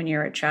chef when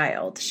you're a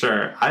child.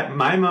 Sure.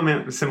 My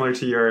moment was similar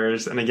to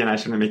yours, and again, I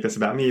shouldn't make this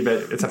about me,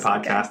 but it's a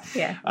podcast.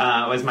 Yeah.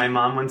 Was my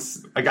mom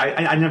once,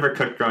 I never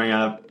cooked growing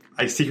up.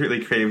 I secretly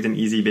craved an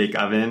Easy Bake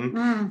Oven.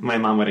 My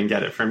mom wouldn't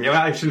get it for me.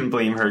 Well, I shouldn't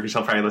blame her because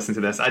she'll probably listen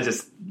to this.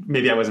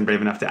 Maybe I wasn't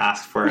brave enough to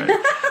ask for it.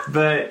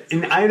 But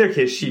in either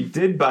case, she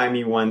did buy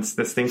me once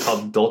this thing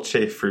called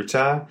Dolce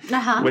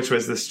Frutta, which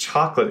was this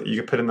chocolate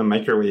you could put in the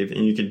microwave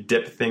and you could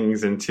dip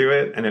things into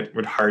it and it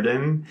would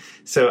harden.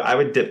 So I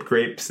would dip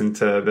grapes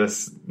into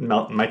this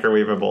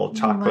microwavable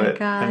chocolate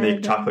and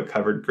make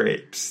chocolate-covered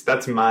grapes.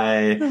 That's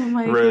my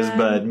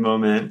rosebud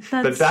moment.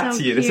 But back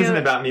to you. This isn't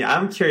about me.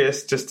 I'm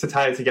curious, just to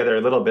tie it together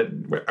a little bit,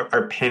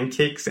 are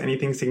pancakes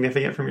anything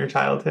significant from your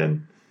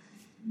childhood?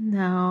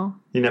 No.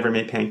 You never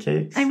made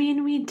pancakes? I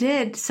mean, we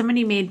did.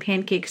 Somebody made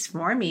pancakes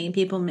for me.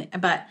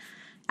 But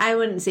I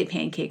wouldn't say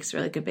pancakes were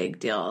like a big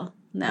deal.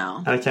 No.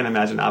 And I can't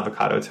imagine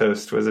avocado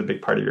toast was a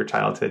big part of your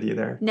childhood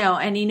either. No.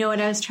 And you know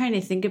what? I was trying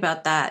to think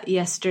about that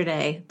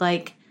yesterday.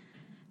 Like,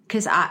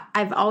 because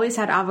I've always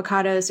had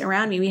avocados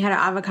around me. We had an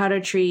avocado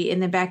tree in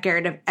the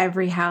backyard of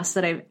every house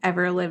that I've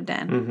ever lived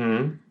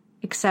in.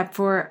 Except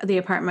for the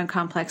apartment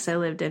complex I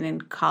lived in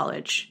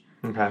college.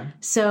 Okay.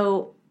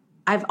 So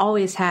I've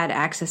always had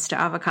access to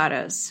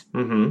avocados.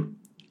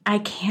 I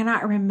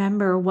cannot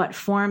remember what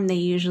form they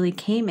usually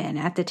came in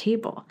at the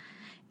table.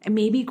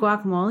 Maybe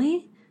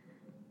guacamole,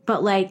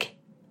 but like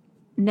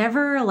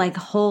never like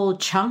whole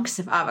chunks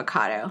of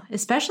avocado,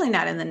 especially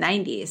not in the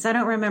 90s. I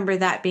don't remember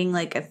that being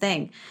like a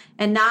thing.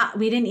 And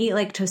we didn't eat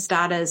like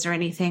tostadas or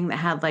anything that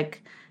had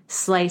like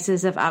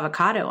slices of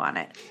avocado on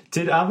it.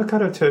 Did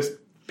avocado toast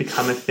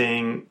become a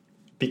thing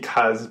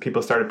because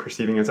people started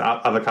perceiving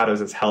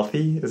avocados as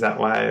healthy? Is that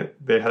why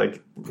they had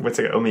like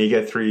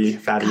omega-3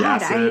 fatty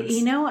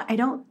acids? I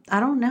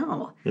don't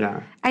know.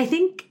 Yeah. I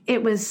think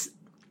it was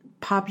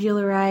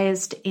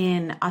popularized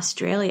in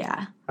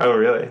Australia. Oh,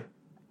 really?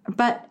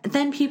 But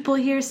then people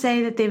here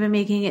say that they've been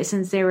making it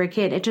since they were a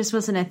kid. It just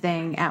wasn't a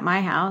thing at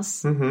my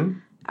house.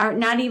 Or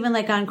not even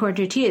like on corn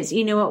tortillas.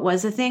 You know what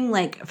was a thing?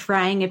 Like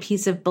frying a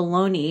piece of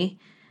bologna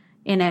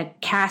in a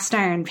cast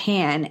iron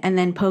pan and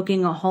then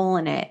poking a hole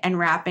in it and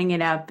wrapping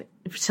it up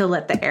to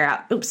let the air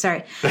out.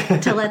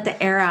 To let the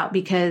air out,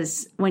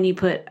 because when you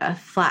put a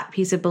flat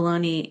piece of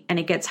bologna and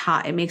it gets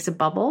hot, it makes a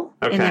bubble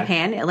in the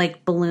pan. It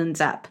like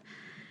balloons up.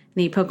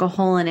 And you poke a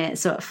hole in it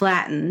so it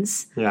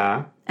flattens.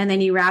 Yeah. And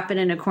then you wrap it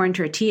in a corn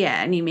tortilla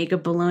and you make a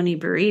bologna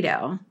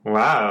burrito.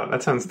 Wow,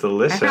 that sounds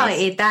delicious. I probably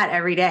ate that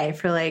every day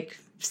for like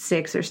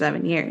 6 or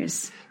 7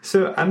 years.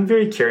 So I'm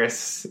very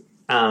curious,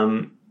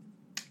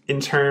 in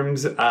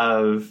terms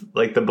of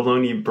like the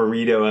bologna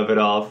burrito of it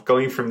all,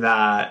 going from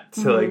that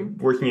to like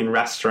working in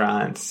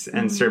restaurants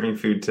and serving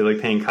food to like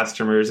paying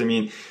customers. I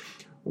mean,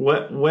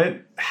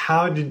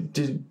 how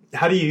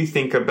do you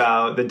think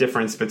about the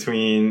difference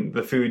between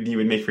the food you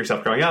would make for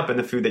yourself growing up and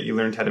the food that you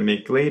learned how to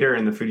make later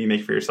and the food you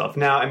make for yourself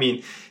now? I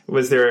mean,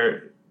 was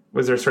there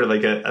sort of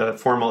like a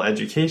formal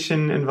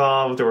education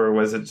involved, or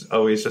was it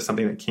always just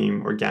something that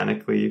came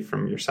organically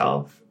from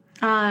yourself?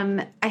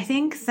 I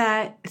think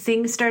that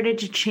things started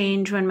to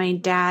change when my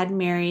dad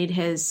married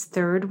his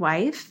third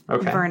wife,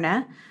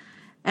 Verna.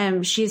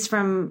 She's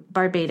from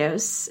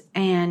Barbados,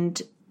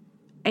 and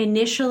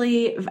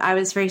initially I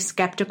was very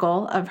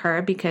skeptical of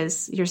her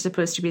because you're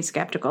supposed to be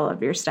skeptical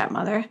of your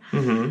stepmother.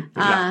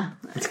 Yeah.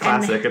 It's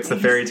classic. It's the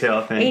fairy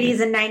tale thing.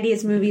 80s and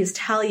 90s movies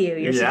tell you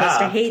you're supposed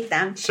to hate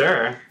them.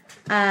 Sure.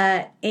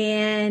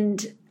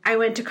 And I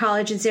went to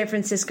college in San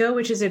Francisco,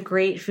 which is a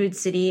great food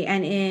city.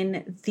 And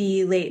in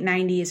the late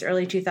 90s,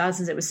 early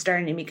 2000s, it was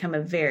starting to become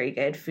a very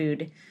good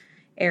food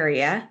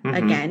area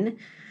again.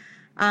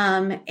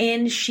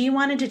 And she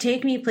wanted to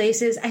take me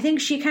places. I think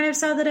she kind of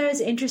saw that I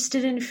was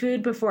interested in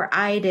food before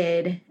I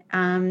did.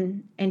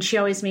 And she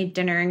always made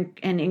dinner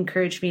and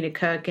encouraged me to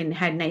cook and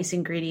had nice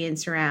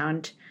ingredients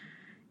around.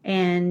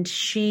 And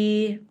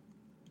she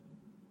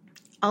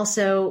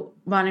also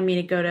wanted me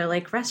to go to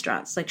like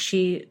restaurants. Like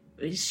she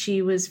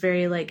was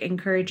very like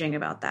encouraging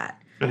about that.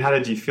 And how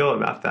did you feel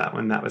about that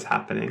when that was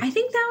happening? I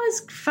think that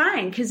was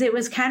fine because it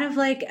was kind of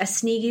like a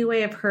sneaky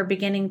way of her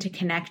beginning to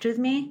connect with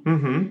me,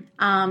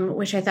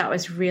 which I thought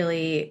was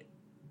really,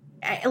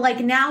 like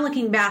now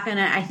looking back on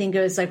it, I think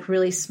it was like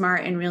really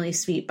smart and really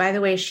sweet. By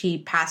the way, she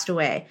passed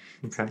away.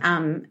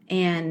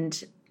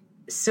 And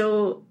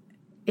so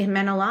it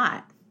meant a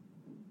lot.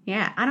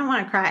 Yeah, I don't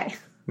want to cry.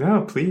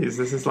 No, please.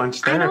 This is lunch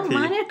therapy. I don't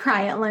want to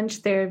cry at lunch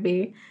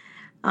therapy.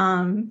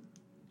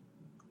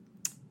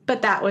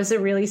 But that was a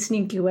really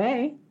sneaky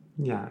way.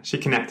 Yeah, she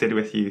connected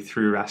with you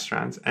through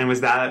restaurants. And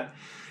was that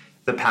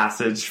the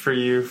passage for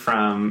you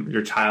from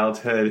your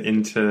childhood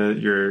into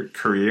your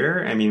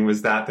career? I mean,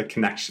 was that the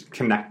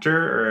connector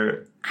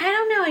or... I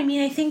don't know. I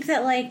mean, I think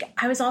that, like,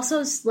 I was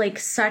also, like,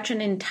 such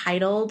an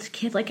entitled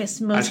kid. Like,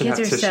 as most kids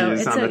are so...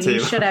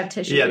 You should have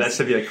tissues. Yeah, that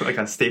should be, like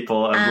a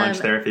staple of lunch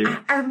therapy.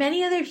 Are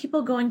many other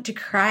people going to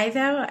cry,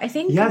 though? I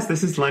think... Yes,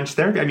 this is lunch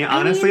therapy. I mean,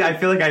 honestly, I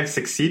feel like I've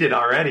succeeded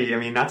already. I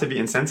mean, not to be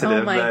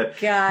insensitive, but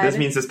God. This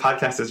means this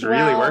podcast is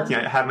really working.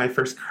 I had my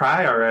first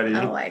cry already.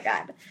 Oh, my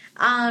God.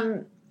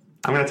 I'm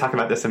going to talk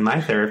about this in my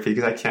therapy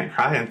because I can't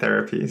cry in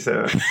therapy,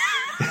 so...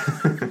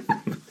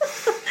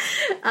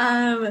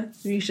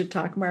 You should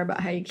talk more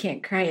about how you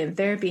can't cry in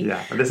therapy.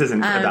 Yeah, but this isn't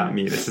about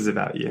me. This is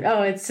about you.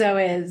 Oh, it so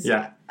is.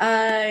 Yeah.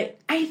 I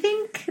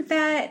think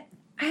that,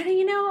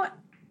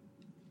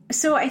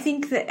 so I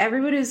think that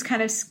everybody was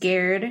kind of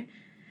scared.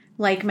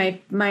 Like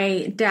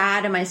my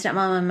dad and my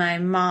stepmom and my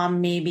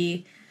mom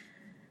maybe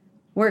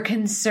were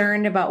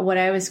concerned about what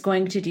I was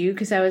going to do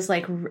because I was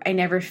like, I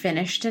never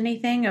finished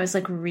anything. I was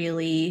like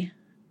really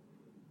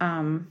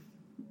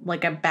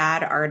like a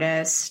bad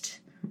artist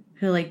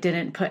who like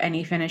didn't put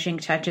any finishing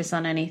touches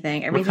on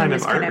anything. Everything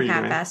was kind of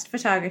half-assed.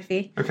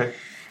 Photography. Okay.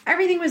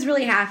 Everything was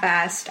really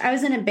half-assed. I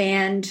was in a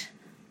band,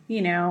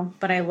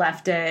 but I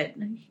left it,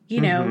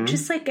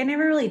 just like I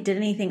never really did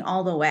anything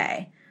all the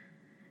way.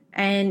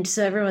 And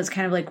so everyone was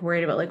kind of like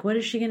worried about like, what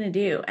is she going to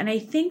do? And I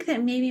think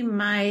that maybe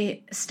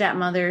my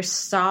stepmother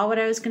saw what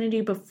I was going to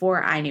do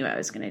before I knew I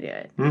was going to do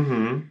it.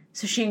 Mm-hmm.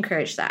 So she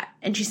encouraged that.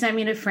 And she sent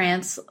me to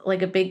France,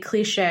 like a big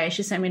cliche.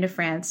 She sent me to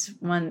France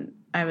when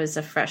I was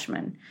a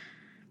freshman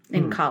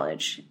in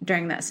college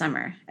during that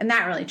summer. And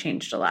that really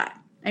changed a lot.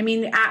 I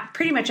mean,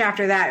 pretty much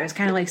after that, it was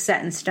kind of like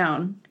set in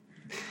stone.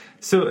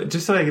 So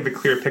just so I give a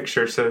clear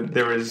picture, so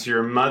there was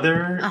your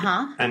mother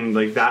and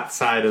like that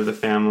side of the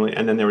family,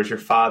 and then there was your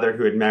father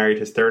who had married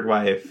his third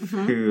wife,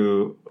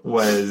 who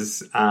was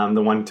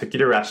the one who took you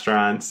to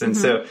restaurants. And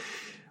so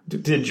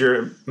did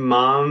your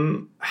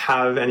mom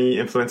have any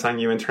influence on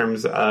you in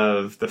terms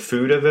of the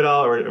food of it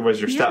all, or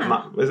was your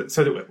stepmom?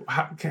 So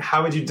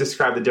how would you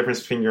describe the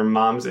difference between your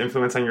mom's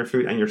influence on your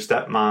food and your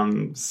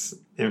stepmom's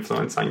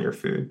influence on your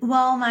food?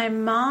 Well, my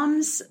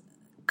mom's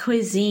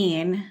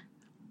cuisine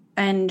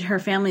and her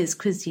family's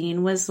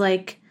cuisine was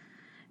like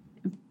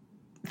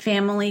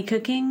family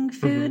cooking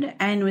food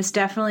and was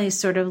definitely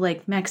sort of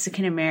like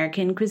Mexican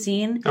American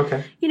cuisine.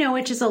 Okay.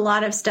 Which is a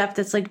lot of stuff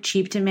that's like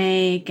cheap to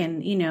make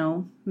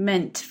and,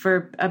 meant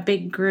for a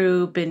big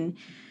group and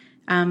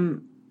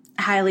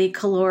highly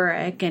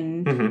caloric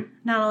and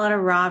not a lot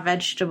of raw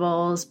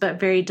vegetables, but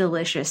very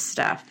delicious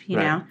stuff, you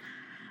know.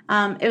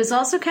 It was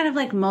also kind of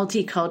like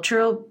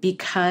multicultural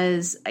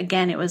because,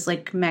 again, it was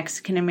like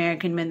Mexican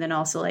American, but then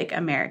also like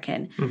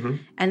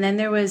American. And then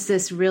there was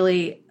this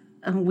really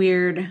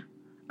weird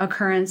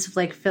occurrence of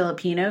like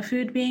Filipino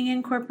food being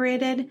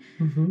incorporated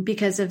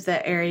because of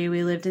the area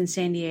we lived in,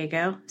 San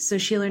Diego. So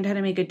she learned how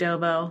to make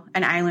adobo,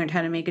 and I learned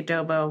how to make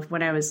adobo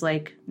when I was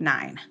like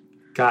 9.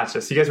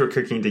 Gotcha. So you guys were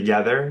cooking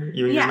together,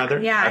 you and your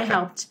mother? Yeah, okay. I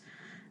helped.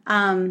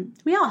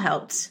 We all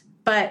helped,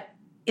 but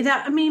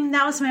that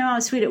was my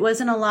mom's food. It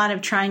wasn't a lot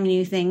of trying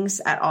new things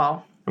at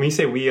all. When you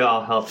say we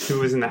all helped, who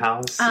was in the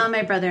house?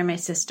 My brother and my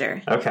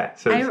sister. Okay.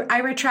 So I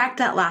retract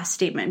that last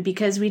statement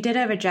because we did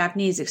have a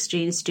Japanese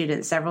exchange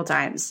student several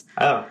times.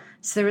 Oh.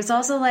 So there was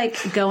also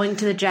like going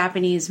to the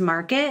Japanese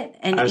market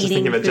and eating food there. I was just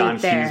thinking of a John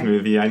Hughes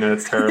movie. I know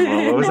it's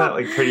terrible. What was that,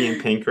 like Pretty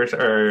in Pink or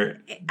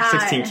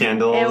 16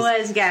 Candles? It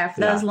was,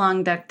 those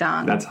long duck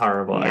dong. That's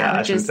horrible. Yeah,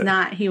 which is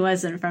not, he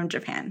wasn't from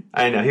Japan.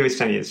 I know, he was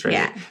Chinese, right?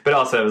 Yeah. But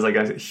also it was like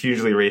a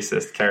hugely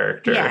racist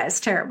character. Yeah,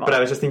 it's terrible. But I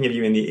was just thinking of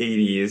you in the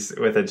 80s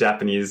with a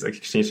Japanese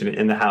exchange student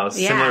in the house,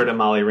 similar to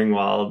Molly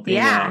Ringwald.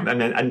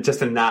 And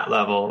just in that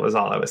level was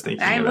all I was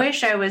thinking I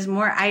wish I was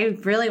more, I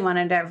really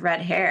wanted to have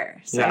red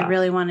hair. So I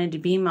really wanted to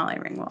be Molly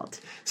Ringwald.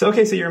 So,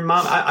 okay, so your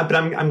mom, but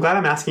I'm glad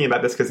I'm asking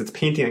about this because it's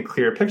painting a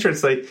clear picture.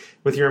 It's like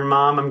with your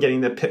mom, I'm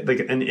getting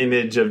an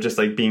image of just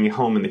like being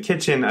home in the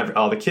kitchen, of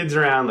all the kids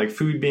around, like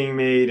food being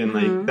made and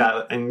like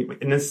that. And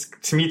this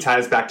to me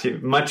ties back to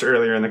much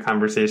earlier in the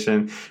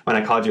conversation when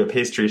I called you a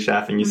pastry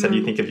chef and you said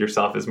you think of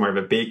yourself as more of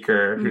a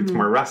baker who's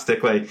more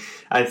rustic. Like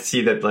I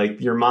see that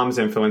like your mom's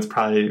influence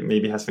probably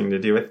maybe has something to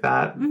do with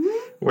that.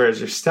 Whereas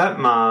your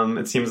stepmom,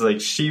 it seems like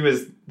she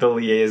was the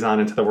liaison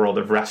into the world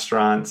of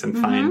restaurants and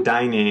fine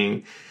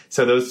dining.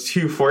 So those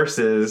two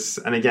forces,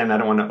 and again, I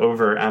don't want to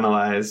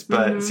overanalyze,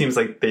 but it seems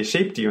like they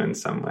shaped you in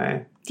some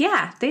way.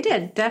 Yeah, they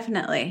did,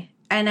 definitely.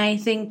 And I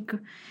think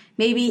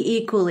maybe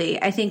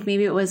equally, I think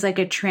maybe it was like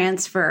a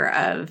transfer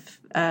of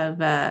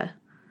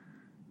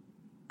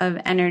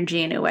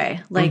energy in a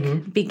way,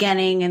 like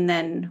beginning and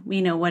then,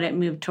 what it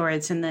moved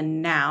towards and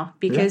then now.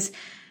 Because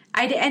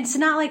it's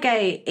not like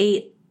I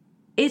ate.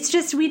 It's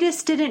just, we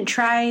just didn't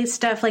try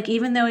stuff. Like,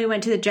 even though we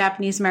went to the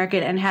Japanese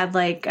market and had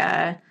like,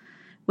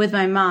 with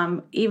my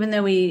mom, even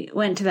though we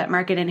went to that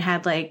market and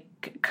had like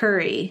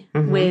curry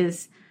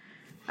with,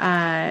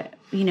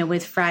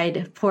 with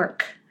fried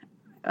pork,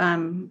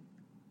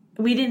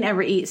 we didn't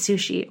ever eat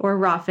sushi or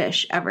raw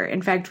fish ever.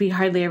 In fact, we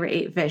hardly ever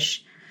ate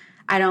fish.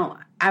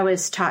 I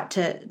was taught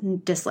to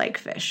dislike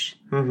fish.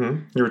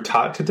 You were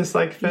taught to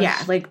dislike fish?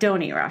 Yeah, like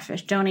don't eat raw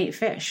fish. Don't eat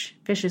fish.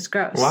 Fish is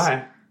gross.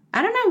 Why?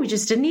 I don't know. We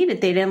just didn't eat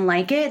it. They didn't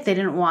like it. They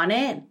didn't want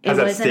it. It wasn't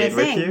a thing. Has that stayed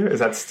with you? Is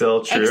that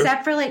still true?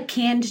 Except for like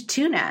canned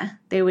tuna.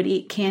 They would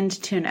eat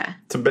canned tuna.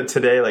 But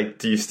today, like,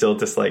 do you still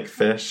dislike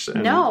fish?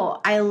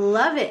 No, I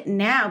love it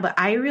now, but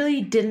I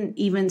really didn't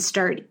even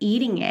start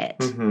eating it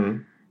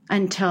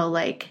until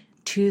like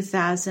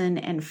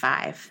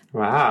 2005.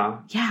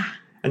 Wow. Yeah.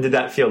 And did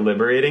that feel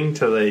liberating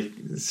to like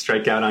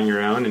strike out on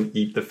your own and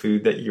eat the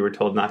food that you were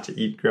told not to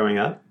eat growing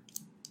up?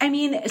 I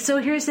mean, so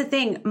here's the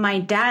thing. My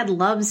dad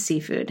loves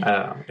seafood.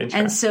 Oh, interesting.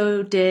 And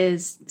so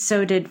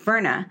did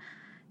Verna.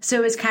 So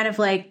it was kind of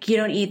like, you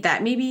don't eat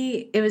that.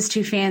 Maybe it was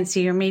too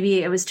fancy, or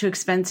maybe it was too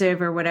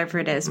expensive, or whatever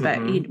it is,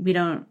 but we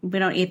don't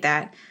eat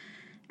that.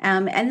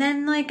 And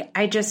then like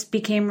I just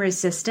became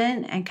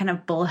resistant and kind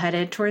of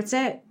bullheaded towards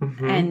it.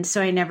 And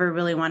so I never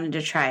really wanted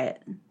to try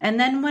it. And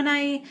then when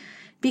I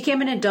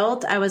became an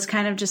adult, I was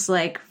kind of just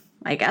like,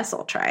 I guess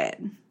I'll try it.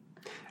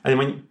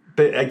 And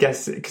but I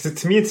guess, because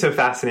to me it's so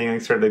fascinating,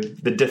 like sort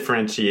of the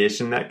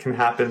differentiation that can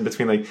happen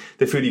between like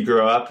the food you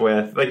grow up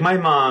with. Like my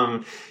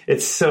mom,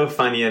 it's so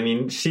funny. I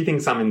mean, she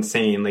thinks I'm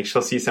insane. Like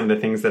she'll see some of the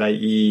things that I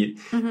eat.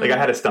 Like I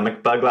had a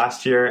stomach bug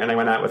last year, and I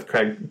went out with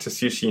Craig to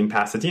sushi in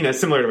Pasadena,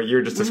 similar to what you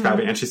were just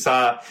describing. And she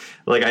saw,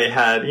 like I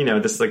had,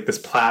 this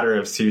platter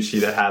of sushi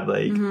that had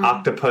like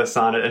octopus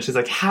on it. And she's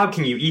like, how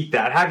can you eat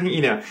that? How can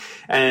you,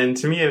 and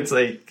to me, it's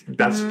like,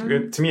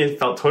 to me, it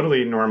felt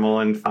totally normal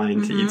and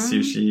fine to eat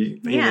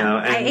sushi, you know.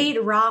 And I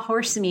ate raw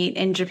horse meat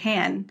in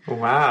Japan.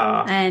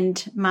 Wow.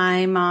 And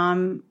my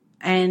mom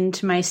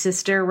and my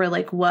sister were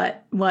like,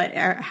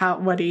 how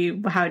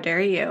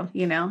dare you,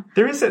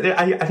 There is,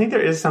 I think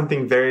there is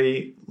something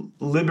very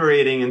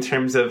liberating in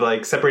terms of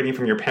like separating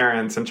from your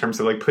parents, in terms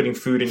of like putting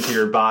food into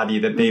your body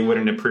that they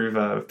wouldn't approve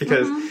of.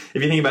 Because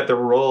if you think about the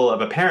role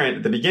of a parent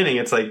at the beginning,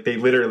 it's like they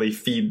literally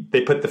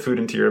they put the food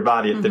into your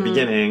body at the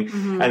beginning.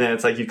 And then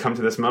it's like you come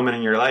to this moment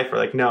in your life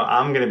where like, no,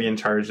 I'm going to be in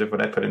charge of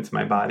what I put into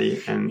my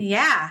body. And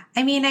yeah.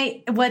 I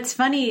mean, what's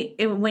funny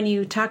when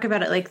you talk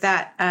about it like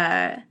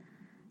that,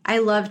 I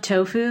love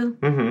tofu,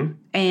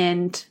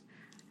 and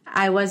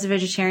I was a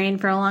vegetarian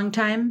for a long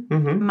time.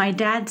 My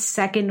dad's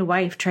second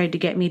wife tried to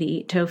get me to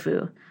eat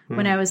tofu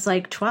when I was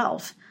like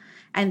 12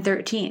 and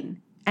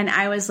 13. And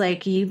I was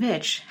like, you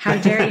bitch, how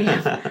dare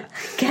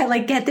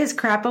you get this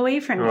crap away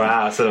from me.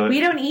 Wow. So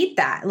we don't eat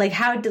that. Like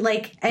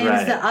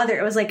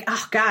it was like,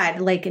 oh God,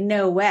 like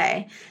no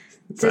way.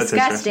 It's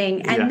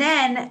disgusting. And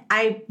then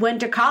I went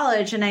to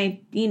college, and I,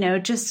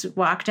 just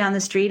walked down the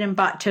street and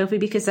bought tofu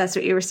because that's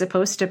what you were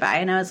supposed to buy.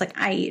 And I was like,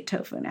 I eat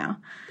tofu now.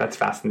 That's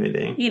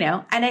fascinating.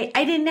 And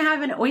I didn't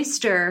have an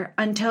oyster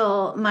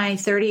until my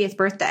 30th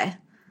birthday.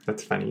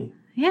 That's funny.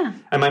 Yeah.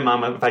 And my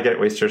mom, if I get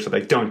oysters, she's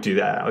like, don't do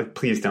that. Like,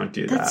 please don't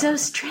do that. That's so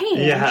strange.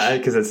 Yeah,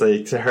 because it's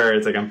like, to her,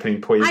 it's like I'm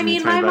putting poison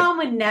into my my mom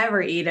would never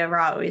eat a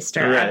raw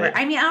oyster. Right. Ever.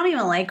 I mean, I don't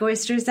even like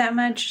oysters that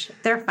much.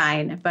 They're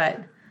fine,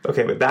 but...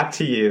 Okay, but back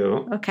to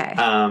you. Okay.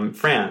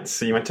 France.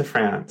 So you went to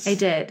France. I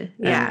did,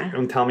 yeah.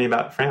 And tell me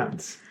about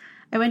France.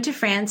 I went to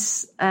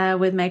France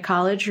with my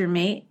college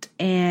roommate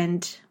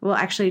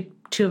actually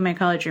two of my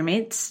college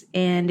roommates,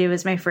 and it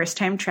was my first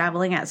time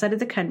traveling outside of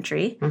the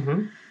country.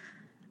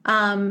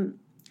 I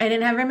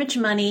didn't have very much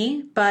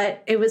money,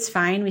 but it was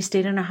fine. We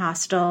stayed in a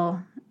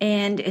hostel,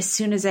 and as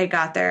soon as I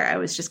got there, I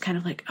was just kind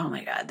of like, oh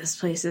my God, this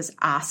place is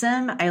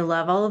awesome. I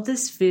love all of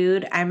this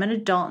food. I'm an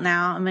adult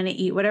now. I'm going to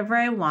eat whatever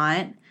I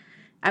want.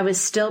 I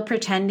was still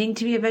pretending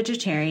to be a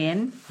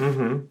vegetarian.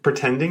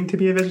 Pretending to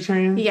be a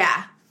vegetarian?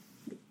 Yeah.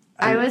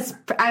 I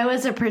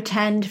was a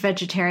pretend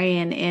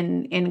vegetarian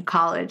in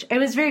college. It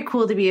was very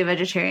cool to be a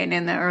vegetarian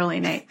in the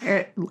early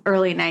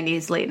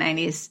 90s, late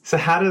 90s. So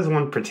how does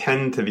one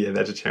pretend to be a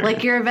vegetarian?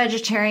 Like you're a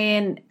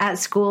vegetarian at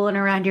school and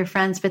around your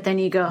friends, but then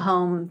you go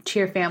home to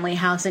your family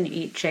house and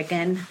eat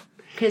chicken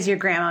because your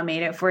grandma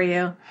made it for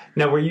you.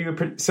 Now, were you...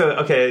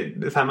 okay,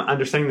 if I'm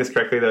understanding this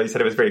correctly, though, you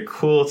said it was very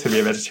cool to be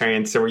a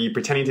vegetarian. So were you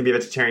pretending to be a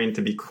vegetarian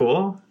to be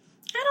cool?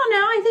 I don't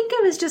know. I think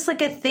it was just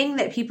like a thing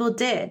that people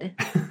did.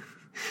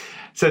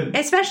 So,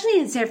 especially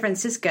in San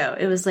Francisco,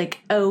 it was like,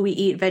 oh, we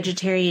eat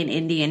vegetarian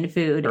Indian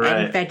food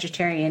and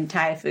vegetarian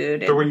Thai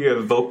food. But were you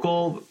a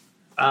vocal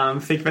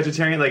fake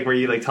vegetarian? Like, were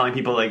you like telling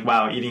people like,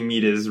 wow, eating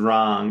meat is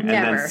wrong, and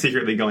then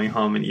secretly going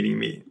home and eating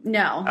meat?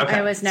 No, okay.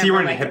 I was never. So you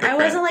weren't like, a hypocrite. I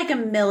wasn't like a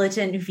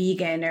militant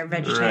vegan or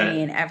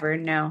vegetarian ever.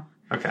 No.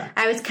 Okay.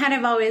 I was kind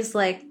of always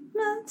like,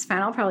 well, it's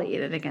fine. I'll probably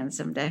eat it again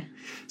someday.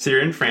 So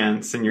you're in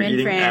France and you're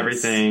eating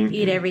everything.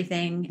 Eat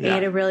everything. Yeah.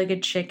 Ate a really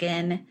good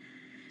chicken.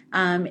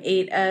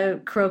 Ate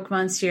a croque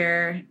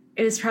monsieur.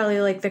 It was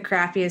probably like the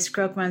crappiest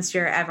croque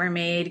monsieur ever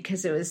made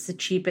because it was the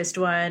cheapest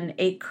one.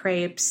 Ate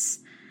crepes.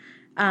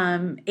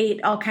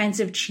 Ate all kinds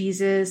of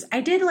cheeses.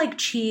 I did like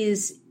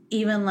cheese,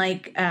 even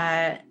like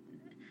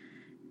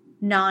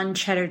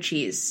non-cheddar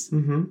cheese.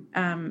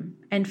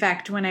 In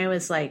fact, when I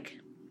was like,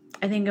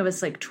 I think I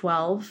was like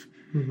 12,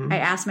 I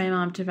asked my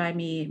mom to buy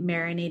me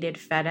marinated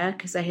feta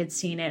because I had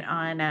seen it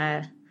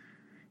on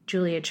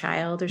Julia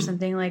Child or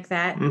something like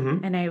that.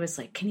 And I was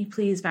like, can you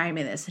please buy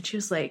me this? And she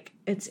was like,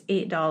 it's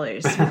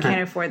 $8. You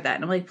can't afford that.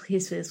 And I'm like,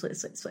 please, please,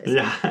 please, please, please.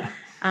 Yeah.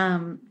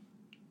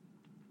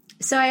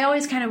 So I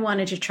always kind of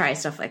wanted to try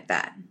stuff like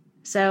that.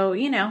 So,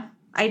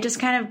 I just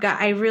kind of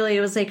it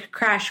was like a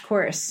crash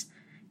course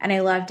and I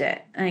loved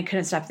it and I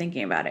couldn't stop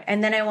thinking about it.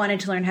 And then I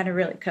wanted to learn how to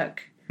really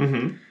cook.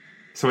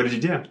 So what did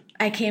you do?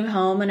 I came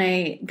home and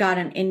I got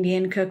an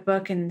Indian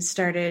cookbook and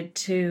started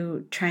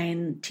to try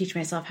and teach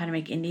myself how to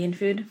make Indian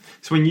food.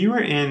 So when you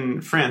were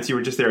in France, you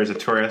were just there as a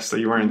tourist, so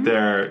you weren't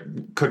there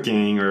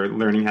cooking or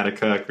learning how to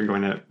cook or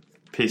going to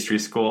pastry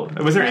school?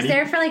 Was there I was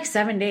there for like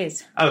 7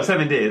 days. Oh,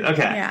 7 days.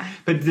 Okay. Yeah.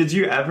 But did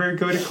you ever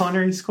go to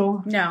culinary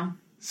school? No.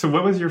 So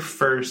what was your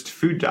first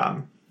food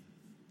job?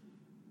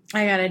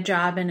 I got a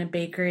job in a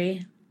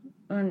bakery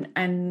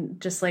and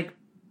just like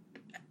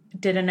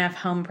did enough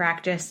home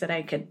practice that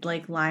I could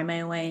like lie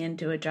my way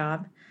into a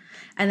job.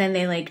 And then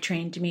they like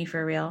trained me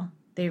for real.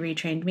 They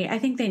retrained me. I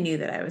think they knew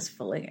that I was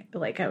full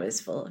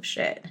of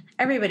shit.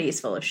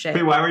 Everybody's full of shit.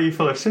 Wait, why were you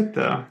full of shit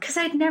though? Because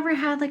I'd never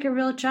had like a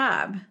real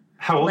job.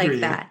 How old were you?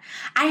 That.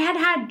 I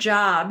had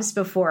jobs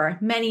before,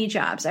 many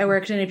jobs. I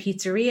worked in a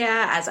pizzeria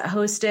as a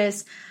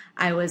hostess.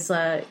 I was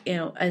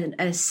an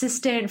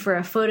assistant for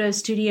a photo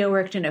studio,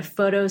 worked in a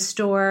photo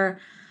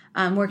store,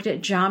 worked at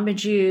Jamba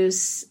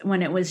Juice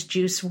when it was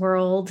Juice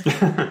World.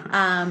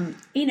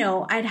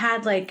 I'd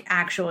had like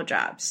actual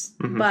jobs,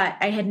 but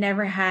I had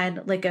never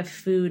had like a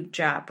food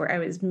job where I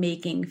was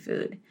making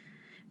food.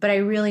 But I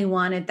really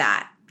wanted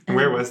that.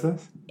 Where was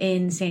this?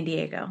 In San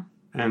Diego.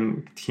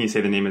 And can you say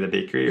the name of the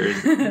bakery? Or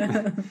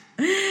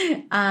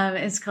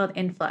it's called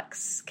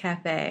Influx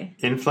Cafe.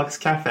 Influx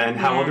Cafe. And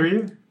how old were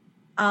you?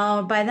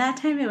 Oh, by that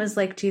time it was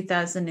like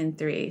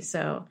 2003,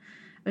 so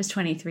I was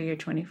 23 or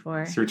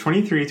 24. So you're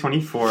 23,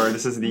 24.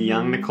 This is the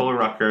young Nicole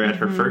Rucker at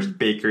her first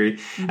bakery.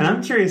 And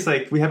I'm curious,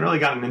 like, we haven't really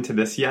gotten into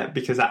this yet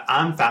because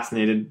I'm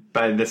fascinated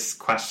by this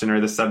question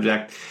or the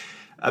subject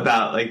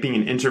about like being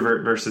an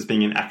introvert versus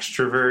being an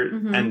extrovert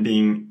and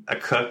being a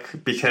cook,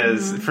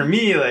 because for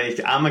me, like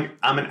I'm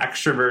an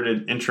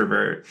extroverted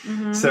introvert.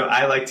 So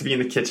I like to be in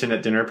the kitchen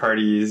at dinner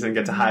parties and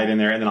get to hide in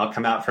there, and then I'll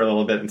come out for a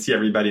little bit and see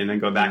everybody and then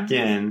go back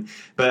in.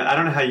 But I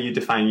don't know how you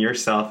define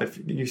yourself. If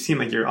you seem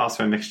like you're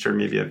also a mixture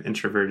maybe of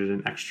introverted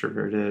and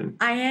extroverted.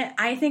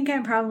 I think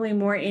I'm probably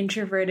more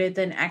introverted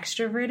than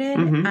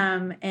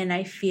extroverted. And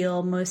I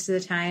feel most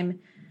of the time,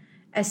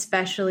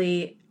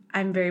 especially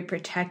I'm very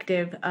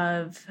protective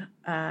of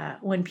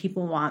when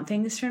people want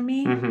things from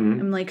me.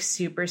 I'm like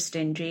super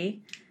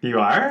stingy. You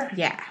are?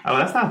 Yeah. Oh,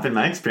 that's not been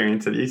my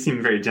experience. You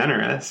seem very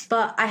generous.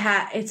 But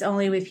it's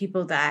only with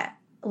people that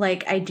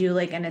like I do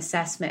like an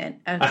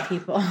assessment of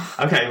people.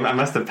 Okay, I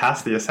must have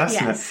passed the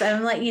assessment. Yes,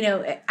 I'm like,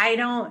 I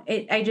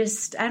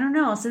don't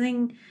know,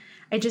 something.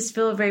 I just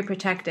feel very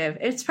protective.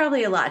 It's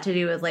probably a lot to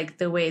do with like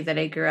the way that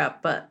I grew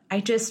up, but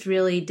I just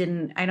really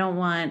didn't. I don't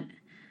want.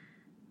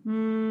 I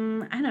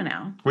don't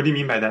know. What do you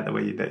mean by that, the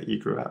way that you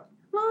grew up?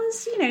 Well,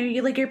 it's,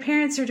 like your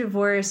parents are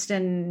divorced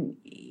and,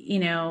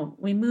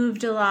 we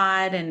moved a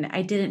lot, and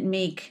I didn't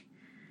make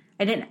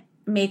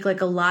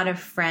like a lot of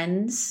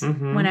friends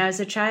when I was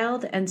a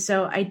child. And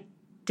so I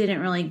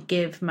didn't really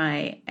give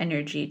my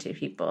energy to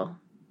people.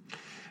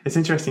 It's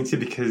interesting too,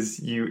 because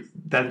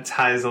that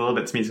ties a little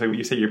bit to me to what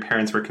you said your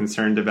parents were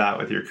concerned about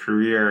with your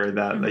career,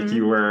 that like they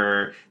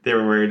were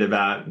worried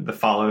about the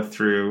follow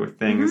through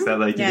things that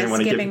like you didn't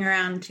want to skipping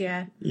around,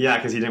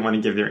 because you didn't want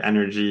to give your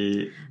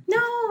energy.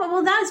 No,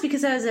 well, that was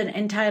because I was an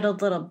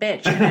entitled little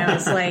bitch, and I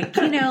was like,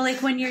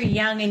 like when you're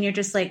young and you're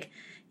just like,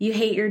 you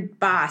hate your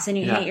boss and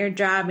you hate your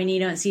job and you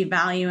don't see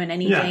value in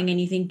anything and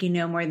you think you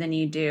know more than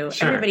you do.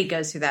 Sure. Everybody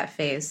goes through that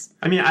phase.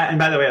 I mean, and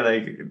by the way,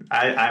 like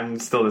I'm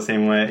still the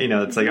same way.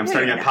 It's like I'm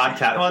starting a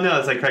podcast. Well, no,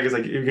 it's like Craig is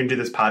like, you're going to do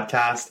this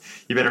podcast.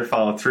 You better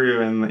follow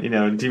through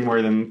and do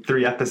more than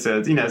 3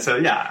 episodes. So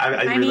yeah.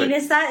 I mean,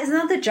 isn't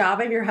that the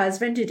job of your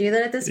husband to do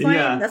that at this point?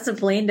 Yeah. That's what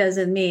Blaine does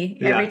with me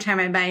every time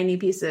I buy a new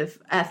piece of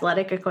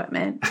athletic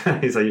equipment.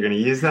 He's like, you're going to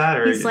use that,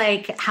 or he's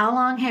like, how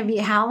long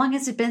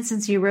has it been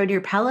since you rode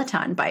your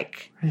Peloton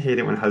bike? I hate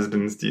it when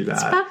husbands do that.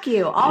 Fuck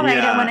you. I'll write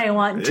it when I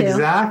want to.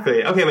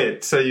 Exactly. Okay,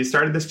 wait. So you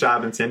started this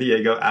job in San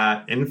Diego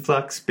at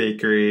Influx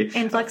Bakery.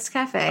 Influx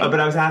Cafe. But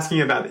I was asking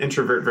about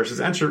introvert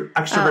versus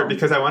extrovert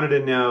because I wanted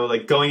to know,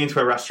 like, going into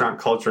a restaurant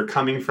culture,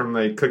 coming from,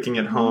 like, cooking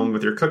at home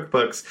with your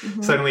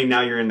cookbooks, suddenly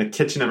now you're in the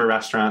kitchen of a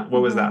restaurant.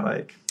 What was that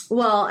like?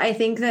 Well, I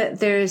think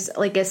that there's,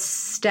 like, a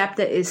step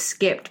that is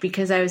skipped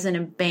because I was in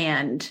a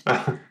band.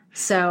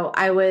 So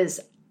I was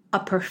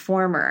a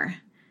performer.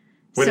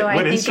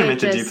 What instrument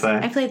did you play?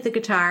 I played the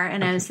guitar,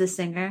 and I was the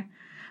singer.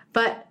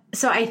 But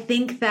so I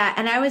think that,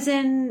 and I was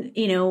in,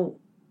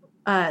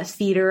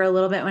 theater a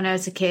little bit when I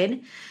was a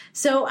kid.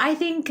 So I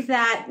think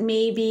that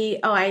maybe,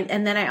 I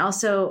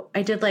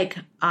did like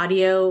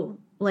audio,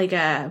 like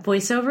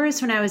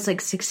voiceovers when I was like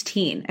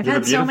 16. I've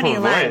had so many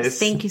lives.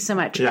 Thank you so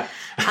much. Yeah.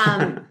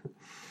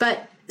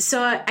 But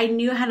so I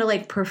knew how to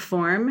like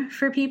perform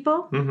for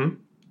people,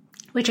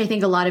 which I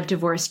think a lot of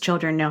divorced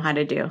children know how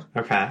to do.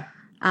 Okay.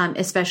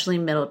 Especially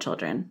middle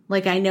children.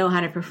 Like, I know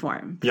how to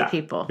perform for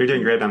people. You're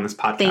doing great on this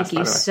podcast. Thank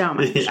you so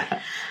much.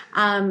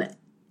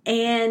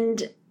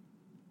 And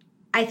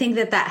I think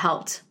that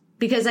helped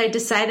because I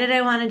decided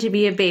I wanted to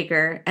be a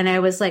baker, and I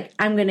was like,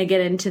 I'm going to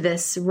get into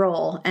this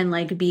role and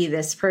like be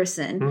this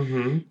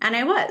person. And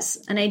I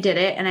was, and I did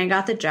it, and I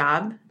got the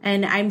job.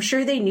 And I'm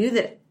sure they knew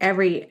that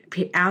every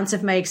ounce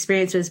of my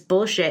experience was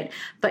bullshit.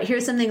 But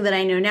here's something that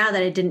I know now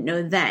that I didn't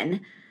know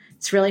then.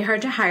 It's really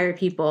hard to hire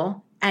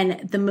people.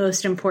 And the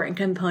most important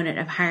component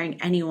of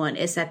hiring anyone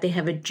is that they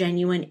have a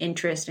genuine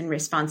interest and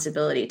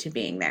responsibility to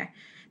being there.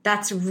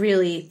 that's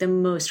really the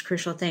most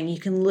crucial thing. You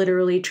can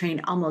literally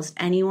train almost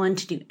anyone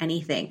to do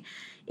anything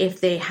if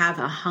they have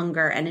a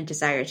hunger and a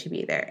desire to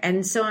be there.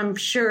 And so I'm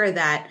sure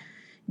that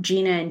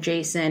Gina and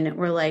Jason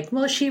were like,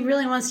 well, she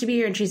really wants to be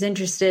here and she's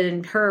interested,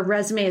 and her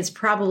resume is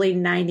probably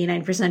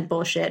 99%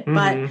 bullshit.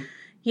 But,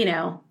 you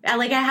know,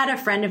 I had a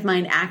friend of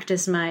mine act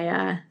as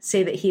my,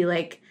 say that he,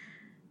 like,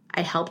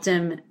 I helped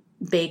him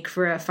bake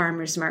for a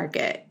farmer's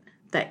market.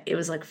 That it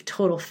was like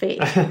total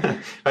fake.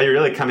 Oh, you're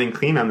really coming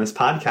clean on this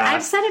podcast.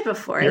 I've said it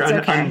before. You're it's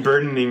okay.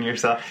 unburdening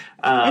yourself.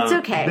 It's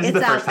okay. This is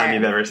the first time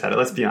you've ever said it.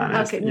 Let's be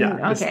honest. Okay.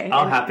 Yeah, okay. It's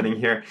all happening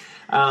here.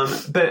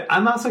 But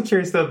I'm also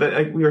curious, though,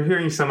 but we are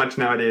hearing so much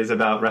nowadays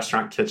about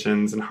restaurant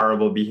kitchens and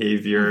horrible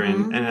behavior.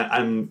 And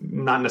I'm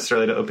not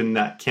necessarily to open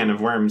that can of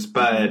worms,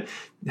 but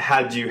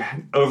had you,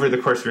 over the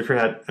course of your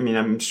career,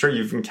 I'm sure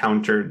you've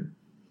encountered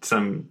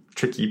some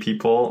tricky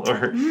people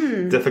or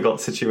difficult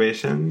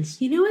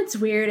situations. You know what's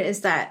weird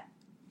is that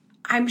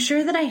I'm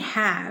sure that I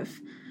have,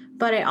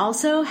 but I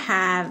also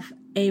have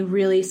a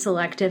really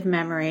selective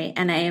memory,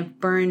 and I have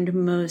burned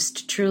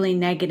most truly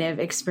negative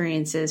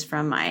experiences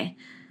from my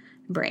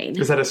brain.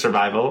 Is that a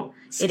survival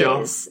skill?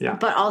 It is. Yeah.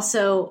 But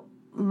also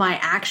my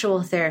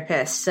actual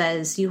therapist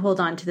says you hold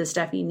on to the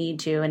stuff you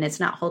need to, and it's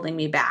not holding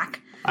me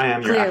back. I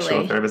am your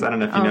actual therapist. I don't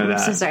know if you know that.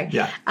 I'm so sorry.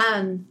 Yeah.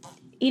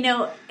 You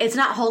know, it's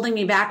not holding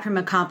me back from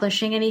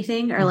accomplishing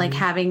anything or like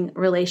having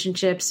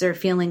relationships or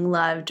feeling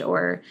loved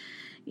or,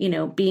 you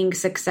know, being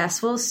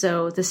successful.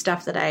 So the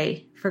stuff that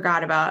I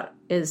forgot about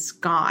is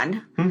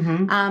gone.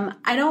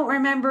 I don't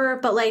remember,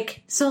 but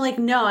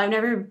no, I've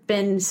never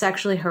been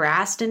sexually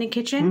harassed in a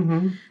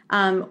kitchen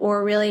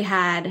or really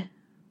had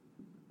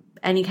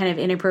any kind of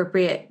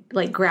inappropriate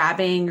like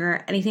grabbing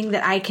or anything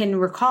that I can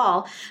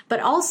recall. But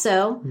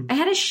also, I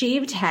had a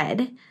shaved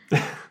head.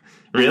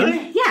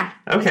 Really? Yeah.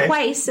 Okay.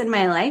 Twice in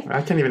my life.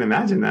 I can't even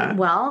imagine that.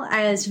 Well,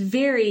 I was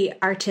very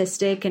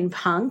artistic and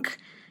punk,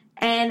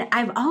 and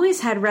I've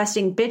always had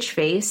resting bitch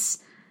face,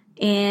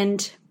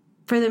 and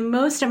for the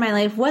most of my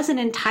life wasn't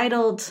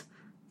entitled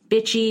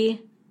bitchy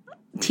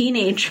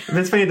teenager.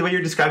 That's funny. The way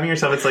you're describing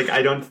yourself, it's like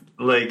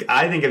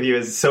I think of you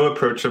as so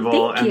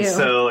approachable and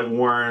so like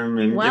warm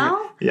and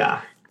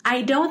yeah.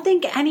 I don't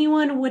think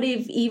anyone would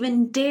have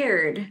even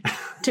dared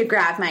to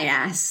grab my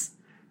ass.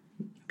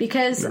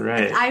 Because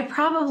I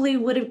probably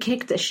would have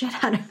kicked the shit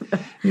out of him.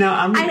 No,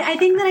 I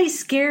think that I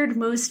scared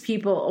most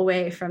people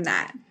away from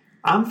that.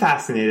 I'm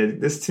fascinated.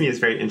 This to me is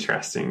very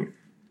interesting.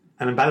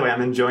 And by the way,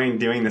 I'm enjoying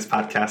doing this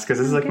podcast because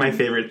this is like my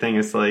favorite thing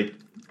is to like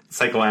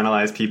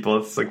psychoanalyze people.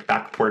 It's like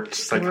back porch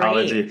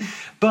psychology. Great.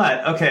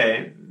 But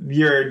okay,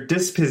 your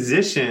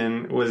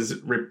disposition was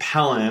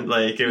repellent.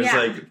 Like it was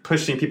like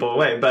pushing people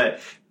away. But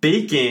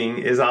baking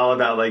is all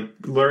about like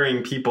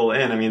luring people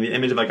in. I mean, the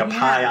image of like a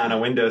pie on a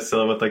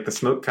windowsill with like the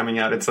smoke coming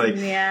out. It's like,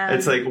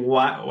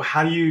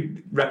 how do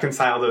you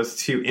reconcile those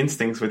two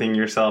instincts within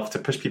yourself to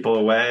push people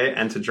away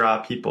and to draw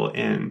people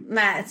in?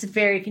 Matt, it's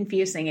very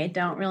confusing. I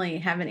don't really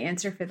have an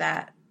answer for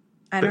that.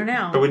 I don't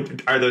know.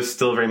 But are those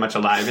still very much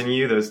alive in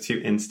you, those two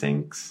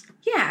instincts?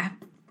 Yeah,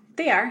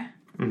 they are.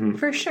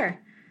 For sure.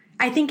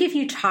 I think if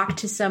you talk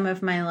to some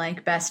of my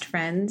like best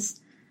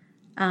friends,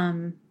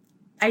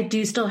 I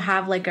do still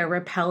have like a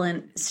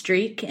repellent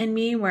streak in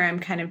me where I'm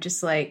kind of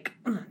just like,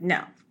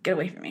 no, get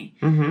away from me.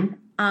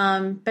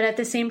 But at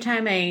the same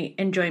time, I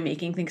enjoy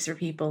making things for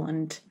people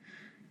and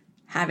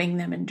having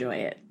them enjoy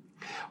it.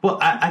 Well,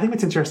 I think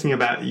what's interesting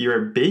about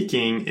your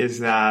baking is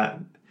that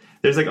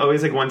there's like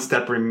always like one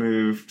step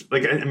removed.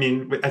 Like, I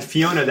mean, at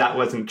Fiona, that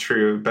wasn't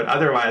true. But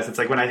otherwise, it's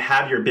like when I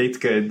had your baked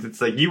goods, it's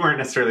like you weren't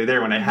necessarily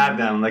there when I had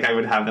them. Like I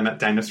would have them at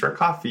Dinosaur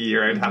Coffee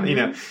or I'd have, you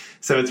know.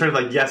 So it's sort of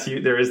like, yes,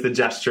 there is the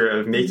gesture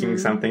of making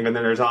something, but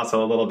then there's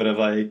also a little bit of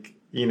like,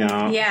 you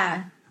know.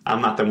 Yeah.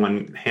 I'm not the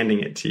one handing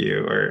it to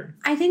you. Or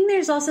I think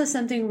there's also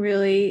something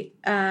really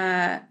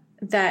that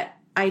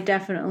I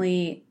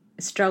definitely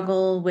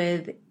struggle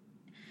with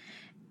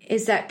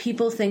is that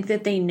people think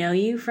that they know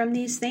you from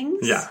these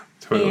things. Yeah.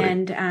 Totally.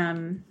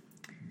 And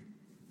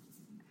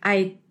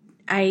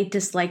I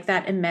dislike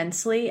that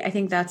immensely. I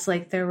think that's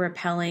like the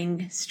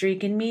repelling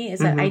streak in me is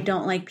that I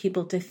don't like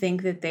people to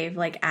think that they've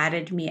like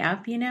added me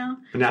up, you know?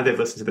 But now they've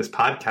listened to this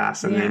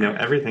podcast and they know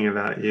everything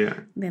about you.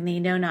 Then they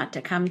know not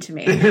to come to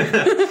me.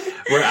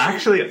 We're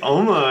actually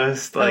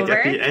almost like Over?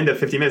 At the end of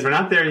 50 minutes. We're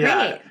not there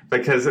yet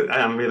because we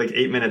have like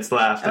 8 minutes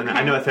left. And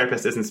I know a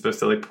therapist isn't supposed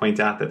to like point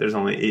out that there's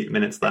only 8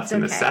 minutes left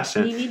in the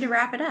session. You need to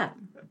wrap it up.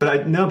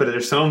 But but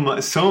there's so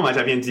much.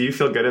 I mean, do you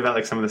feel good about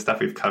like some of the stuff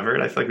we've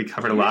covered? I feel like we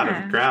covered a lot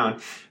of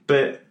ground.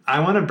 But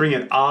I want to bring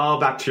it all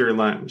back to your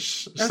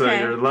lunch. Okay. So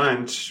your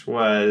lunch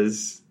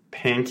was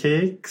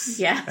pancakes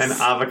and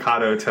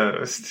avocado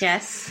toast.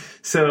 Yes.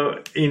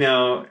 So, you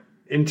know,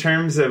 in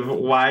terms of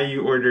why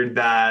you ordered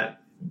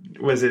that,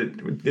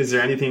 is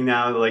there anything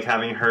now, like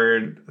having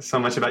heard so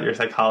much about your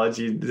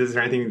psychology, is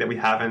there anything that we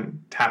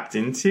haven't tapped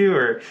into?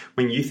 Or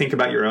when you think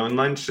about your own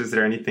lunch, is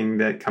there anything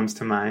that comes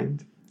to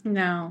mind?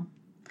 No.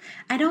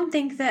 I don't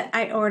think that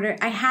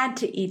I had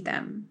to eat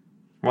them.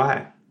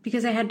 Why?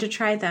 because I had to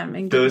try them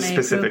and get Those my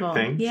specific approval.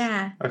 things?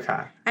 Yeah.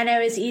 Okay. And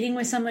I was eating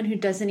with someone who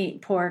doesn't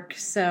eat pork,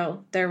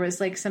 so there was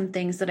like some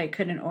things that I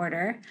couldn't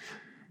order.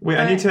 Wait,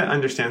 I need to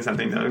understand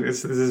something though.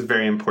 This is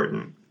very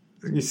important.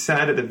 You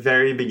said at the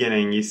very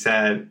beginning, you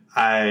said,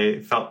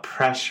 I felt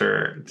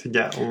pressure to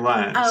get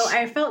lunch. Oh,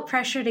 I felt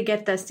pressure to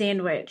get the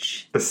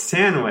sandwich. The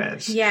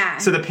sandwich? Yeah.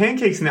 So the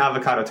pancakes and the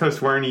avocado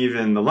toast weren't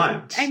even the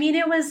lunch. I mean,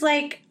 it was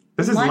like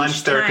this is lunch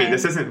lunchtime. therapy.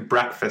 This isn't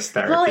breakfast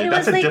therapy. Well, it That's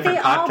was a like different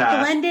they podcast. all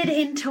blended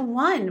into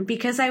one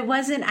because I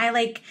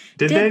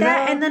did they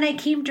that know? and then I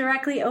came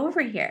directly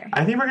over here.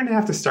 I think we're going to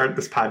have to start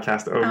this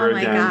podcast over Oh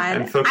my again God.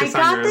 and focus I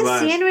on got your the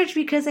lunch. sandwich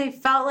because I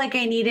felt like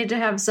I needed to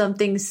have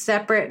something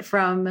separate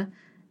from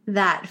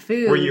that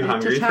food. Were you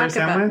hungry to for a talk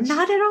sandwich?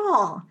 Not at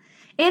all.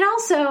 And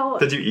also,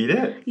 Did you eat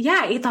it?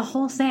 yeah, I ate the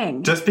whole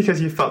thing. Just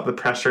because you felt the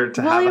pressure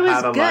to it have was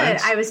had a good.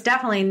 lunch? I was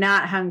definitely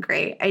not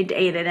hungry. I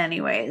ate it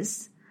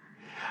anyways.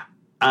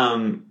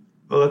 Well,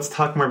 let's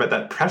talk more about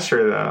that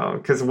pressure, though.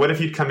 Because what if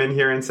you'd come in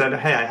here and said,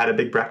 hey, I had a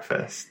big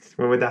breakfast?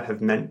 What would that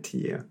have meant to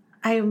you?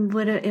 It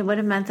would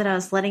have meant that I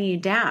was letting you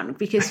down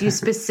because you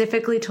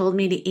specifically told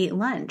me to eat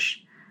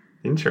lunch.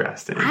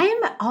 Interesting.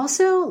 I'm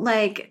also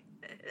like,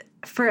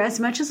 for as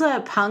much as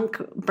a punk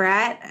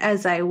brat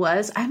as I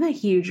was, I'm a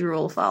huge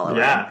rule follower.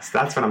 Yes,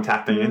 that's what I'm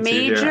tapping into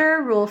Major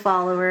here. rule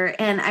follower.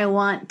 And I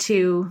want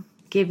to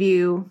give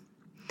you,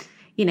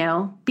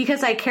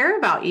 because I care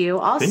about you.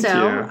 Also,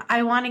 Thank you.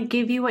 I want to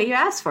give you what you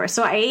asked for.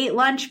 So I ate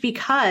lunch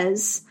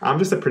because I'm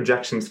just a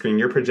projection screen.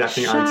 You're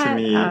projecting Shut onto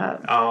me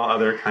up. all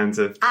other kinds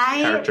of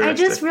I characteristics.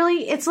 just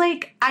really, it's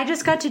like I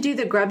just got to do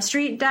the Grub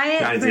Street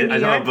diet. I for did. New I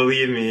York. don't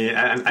believe me.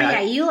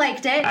 Yeah, you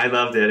liked it. I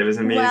loved it. It was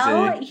amazing.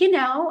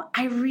 Well,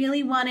 I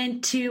really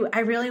wanted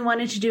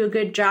to do a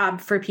good job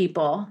for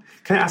people.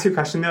 Can I ask you a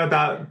question, though,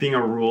 about being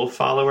a rule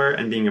follower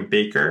and being a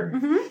baker?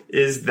 Mm-hmm.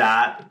 Is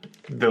that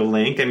the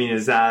link? I mean,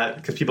 is that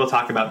because people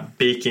talk about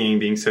baking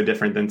being so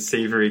different than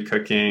savory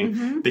cooking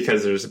Mm-hmm.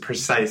 because there's a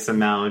precise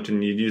amount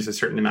and you use a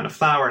certain amount of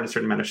flour and a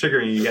certain amount of sugar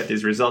and you get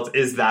these results?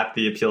 Is that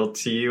the appeal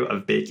to you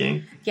of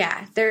baking?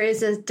 Yeah, there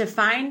is a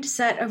defined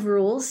set of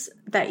rules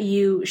that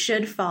you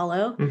should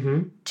follow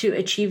to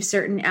achieve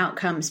certain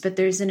outcomes, but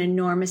there's an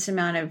enormous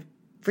amount of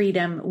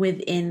freedom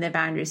within the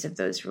boundaries of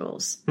those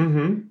rules.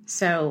 Mm-hmm.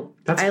 So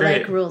That's I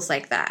great. like rules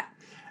like that.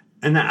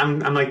 And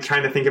I'm like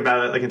trying to think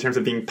about it like in terms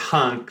of being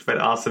punk, but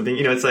also being,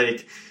 it's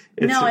like...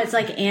 That's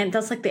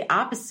like the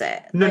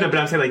opposite. No, but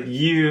I'm saying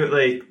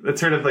it's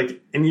sort of like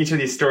in each of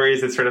these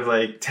stories, it's sort of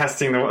like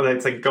testing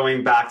it's like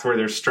going back to where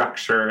there's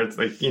structure. It's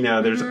like,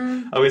 there's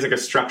always like a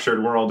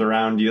structured world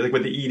around you. Like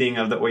with the eating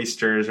of the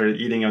oysters or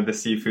eating of the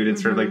seafood,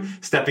 it's sort of like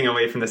stepping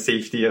away from the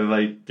safety of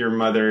like your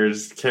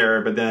mother's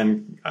care, but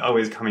then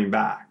always coming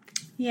back.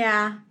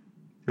 Yeah.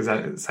 Is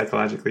that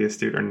psychologically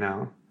astute or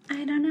no?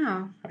 I don't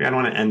know. I don't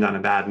want to end on a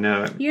bad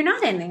note. You're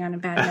not ending on a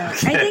bad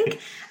note. Okay.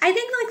 I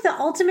think like the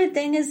ultimate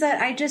thing is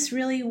that I just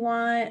really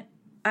want,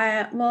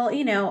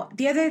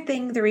 the other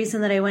thing, the reason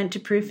that I went to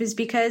proof is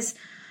because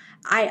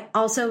I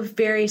also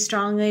very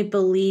strongly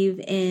believe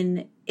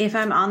in, if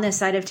I'm on this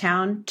side of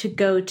town, to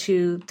go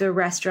to the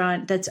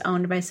restaurant that's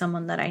owned by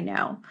someone that I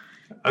know.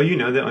 Oh, you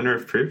know the owner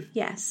of Proof?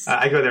 Yes.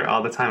 I go there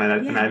all the time,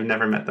 and I've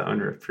never met the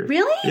owner of Proof.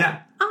 Really?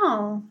 Yeah.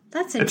 Oh,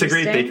 that's It's a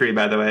interesting. great bakery,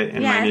 by the way,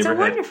 in my neighborhood. Yeah, it's a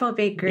wonderful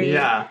bakery.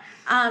 Yeah.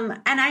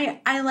 And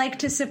I like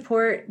to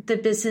support the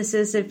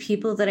businesses of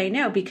people that I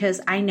know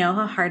because I know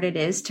how hard it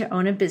is to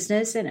own a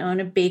business and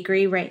own a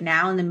bakery right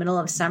now in the middle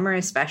of summer,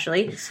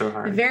 especially. It's so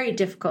hard. A very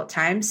difficult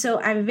time.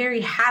 So I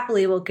very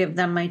happily will give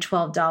them my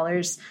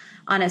 $12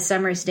 on a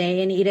summer's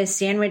day and eat a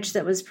sandwich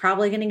that was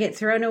probably going to get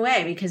thrown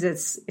away because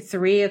it's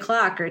 3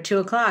 o'clock or 2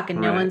 o'clock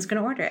and no one's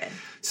going to order it.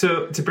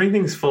 So to bring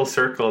things full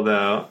circle,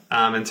 though,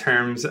 in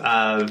terms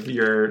of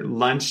your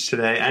lunch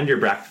today and your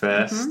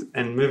breakfast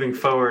and moving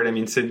forward, I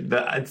mean,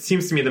 it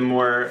seems to me the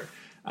more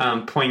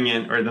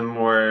poignant or the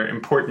more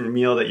important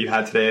meal that you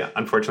had today,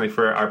 unfortunately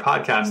for our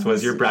podcast,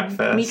 was your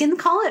breakfast. We can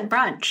call it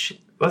brunch.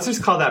 Let's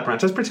just call that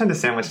brunch. Let's pretend the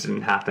sandwich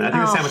didn't happen. I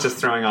think the sandwich is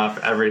throwing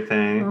off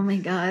everything. Oh my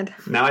God.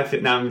 Now I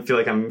feel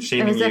like I'm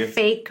shaming you. It was a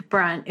fake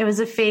brunch. It was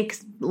a fake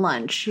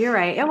lunch. You're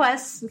right. It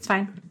was. It's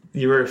fine.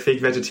 You were a fake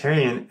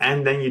vegetarian,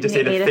 and then you just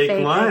ate a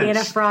fake lunch. I ate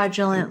a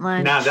fraudulent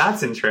lunch. Now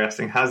that's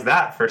interesting. How's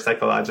that for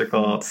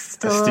psychological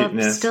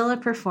astuteness? Still a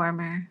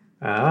performer.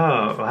 Oh,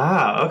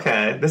 wow.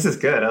 Okay. This is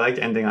good. I like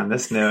ending on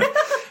this note.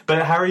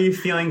 But how are you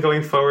feeling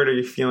going forward? Are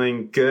you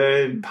feeling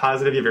good,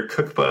 positive? You have your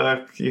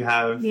cookbook. You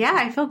have... Yeah,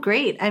 I feel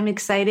great. I'm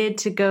excited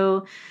to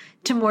go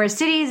to more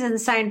cities and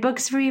sign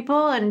books for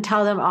people and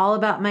tell them all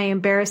about my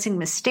embarrassing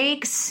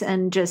mistakes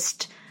and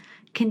just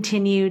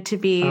continue to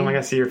be Oh my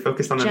gosh, so you're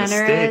focused on the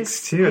generous.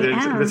 mistakes too.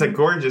 I It's a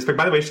gorgeous book.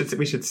 By the way,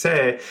 we should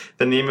say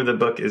the name of the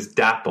book is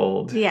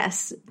Dappled.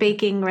 Yes,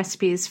 baking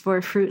recipes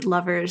for fruit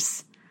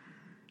lovers.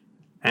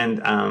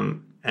 And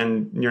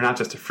you're not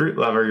just a fruit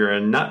lover, you're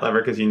a nut lover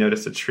because you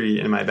noticed a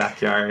tree in my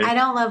backyard. I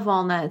don't love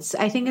walnuts.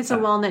 I think it's a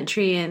walnut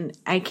tree and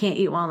I can't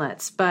eat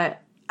walnuts,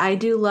 but I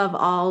do love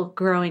all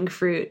growing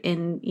fruit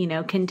in,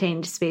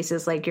 contained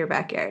spaces like your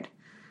backyard.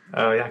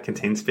 Oh, yeah,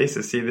 contained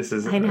spaces. See, this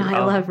is... I know, I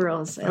love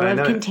rules. I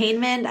love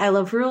containment. I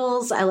love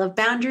rules. I love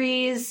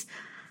boundaries.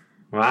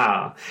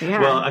 Wow. Yeah.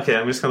 Well, okay,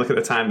 I'm just going to look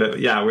at the time, but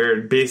yeah, we're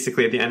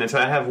basically at the end. And so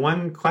I have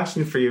one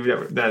question for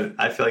you that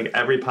I feel like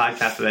every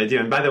podcast that I do,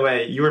 and by the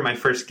way, you were my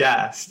first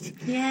guest.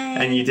 Yay.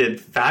 And you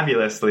did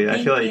fabulously.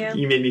 Thank I feel like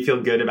you made me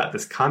feel good about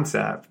this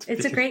concept.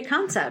 It's a great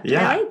concept.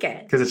 Yeah, I like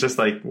it. Because it's just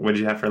like, what did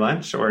you have for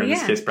lunch? Or in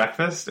this case,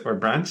 breakfast or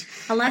brunch?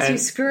 Unless you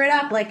screw it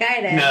up like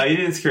I did. No, you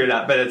didn't screw it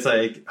up, but it's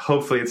like,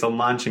 hopefully it's a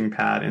launching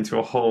pad into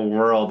a whole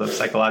world of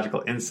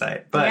psychological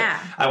insight. But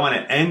I want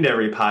to end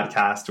every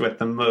podcast with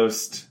the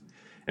most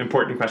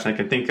important question I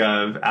can think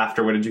of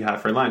after what did you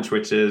have for lunch,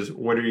 which is,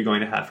 what are you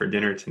going to have for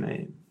dinner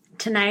tonight?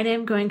 Tonight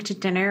I'm going to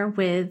dinner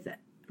with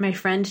my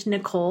friend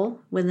Nicole,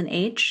 with an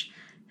H,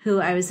 who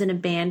I was in a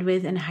band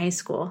with in high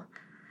school.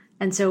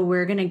 And so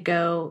we're going to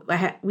go,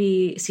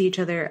 we see each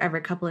other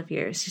every couple of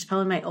years. She's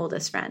probably my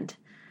oldest friend.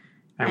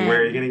 And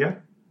where are you going to go?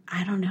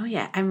 I don't know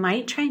yet. I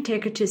might try and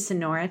take her to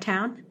Sonora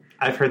Town.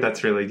 I've heard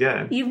that's really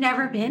good. You've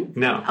never been?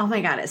 No. Oh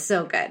my God, it's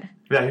so good.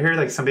 I hear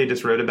like somebody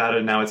just wrote about it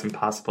and now it's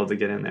impossible to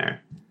get in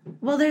there.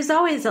 Well, there's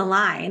always a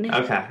line.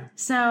 Okay.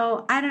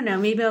 So, I don't know.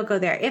 Maybe I'll go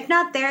there. If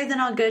not there, then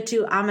I'll go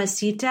to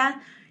Amasita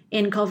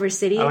in Culver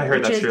City. Oh, I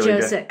heard that's really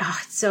good. Oh,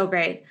 it's so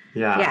great.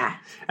 Yeah. Yeah.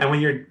 And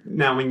when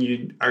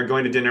you are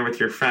going to dinner with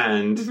your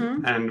friend,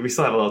 and we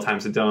still have a little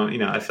time, so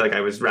don't, I feel like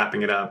I was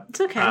wrapping it up.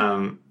 It's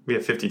okay. We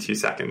have 52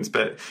 seconds,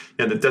 but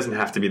that doesn't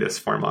have to be this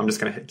formal. I'm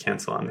just going to hit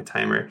cancel on the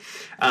timer.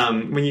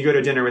 When you go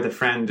to dinner with a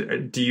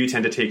friend, do you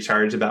tend to take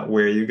charge about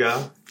where you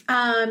go?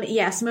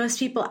 Yes, most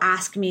people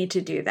ask me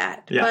to do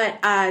that. Yeah.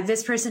 But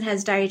this person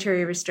has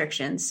dietary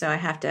restrictions, so I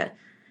have to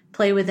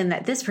play within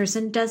that. This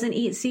person doesn't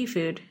eat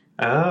seafood.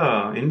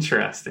 Oh,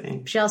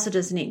 interesting. She also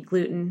doesn't eat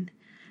gluten.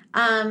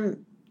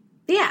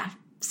 Yeah,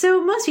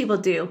 so most people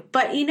do.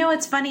 But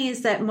what's funny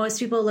is that most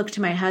people look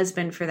to my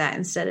husband for that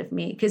instead of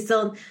me. Because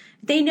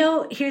they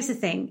know, here's the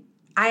thing.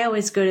 I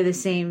always go to the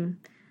same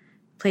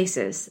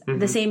places,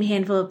 the same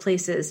handful of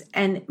places.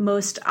 And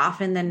most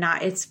often than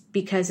not, it's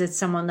because it's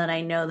someone that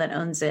I know that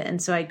owns it.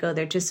 And so I go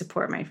there to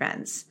support my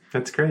friends.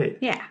 That's great.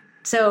 Yeah.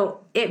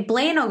 So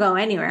Blaine will go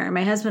anywhere.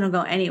 My husband will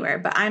go anywhere.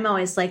 But I'm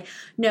always like,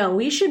 no,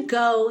 we should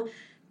go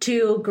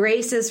to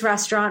Grace's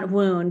restaurant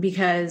Wound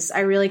because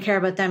I really care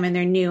about them and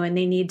they're new and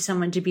they need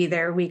someone to be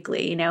there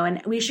weekly,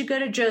 and we should go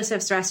to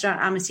Joseph's restaurant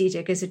Amasita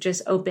because it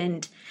just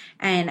opened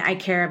and I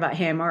care about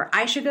him. Or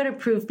I should go to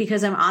Proof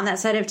because I'm on that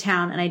side of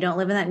town and I don't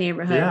live in that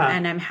neighborhood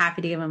and I'm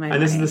happy to give him my money.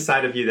 And this is the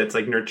side of you that's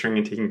like nurturing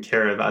and taking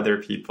care of other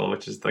people,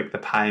 which is like the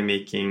pie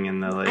making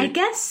and the like. I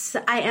guess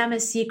I am a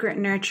secret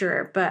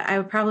nurturer, but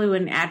I probably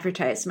wouldn't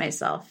advertise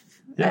myself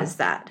as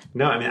that.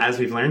 No, I mean, as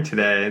we've learned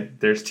today,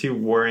 there's two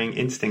warring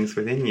instincts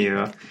within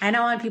you. I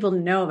don't want people to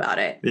know about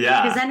it.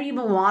 Yeah. Because then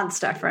people want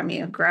stuff from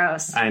you.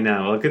 Gross. I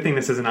know. Well, good thing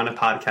this isn't on a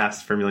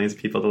podcast for millions of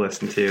people to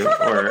listen to,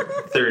 or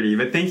 30.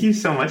 But thank you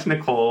so much,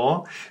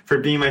 Nicole, for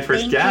being my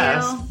first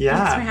guest. Thank you.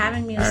 Thanks for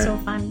having me. It was so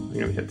fun. I'm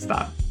going to hit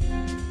stop.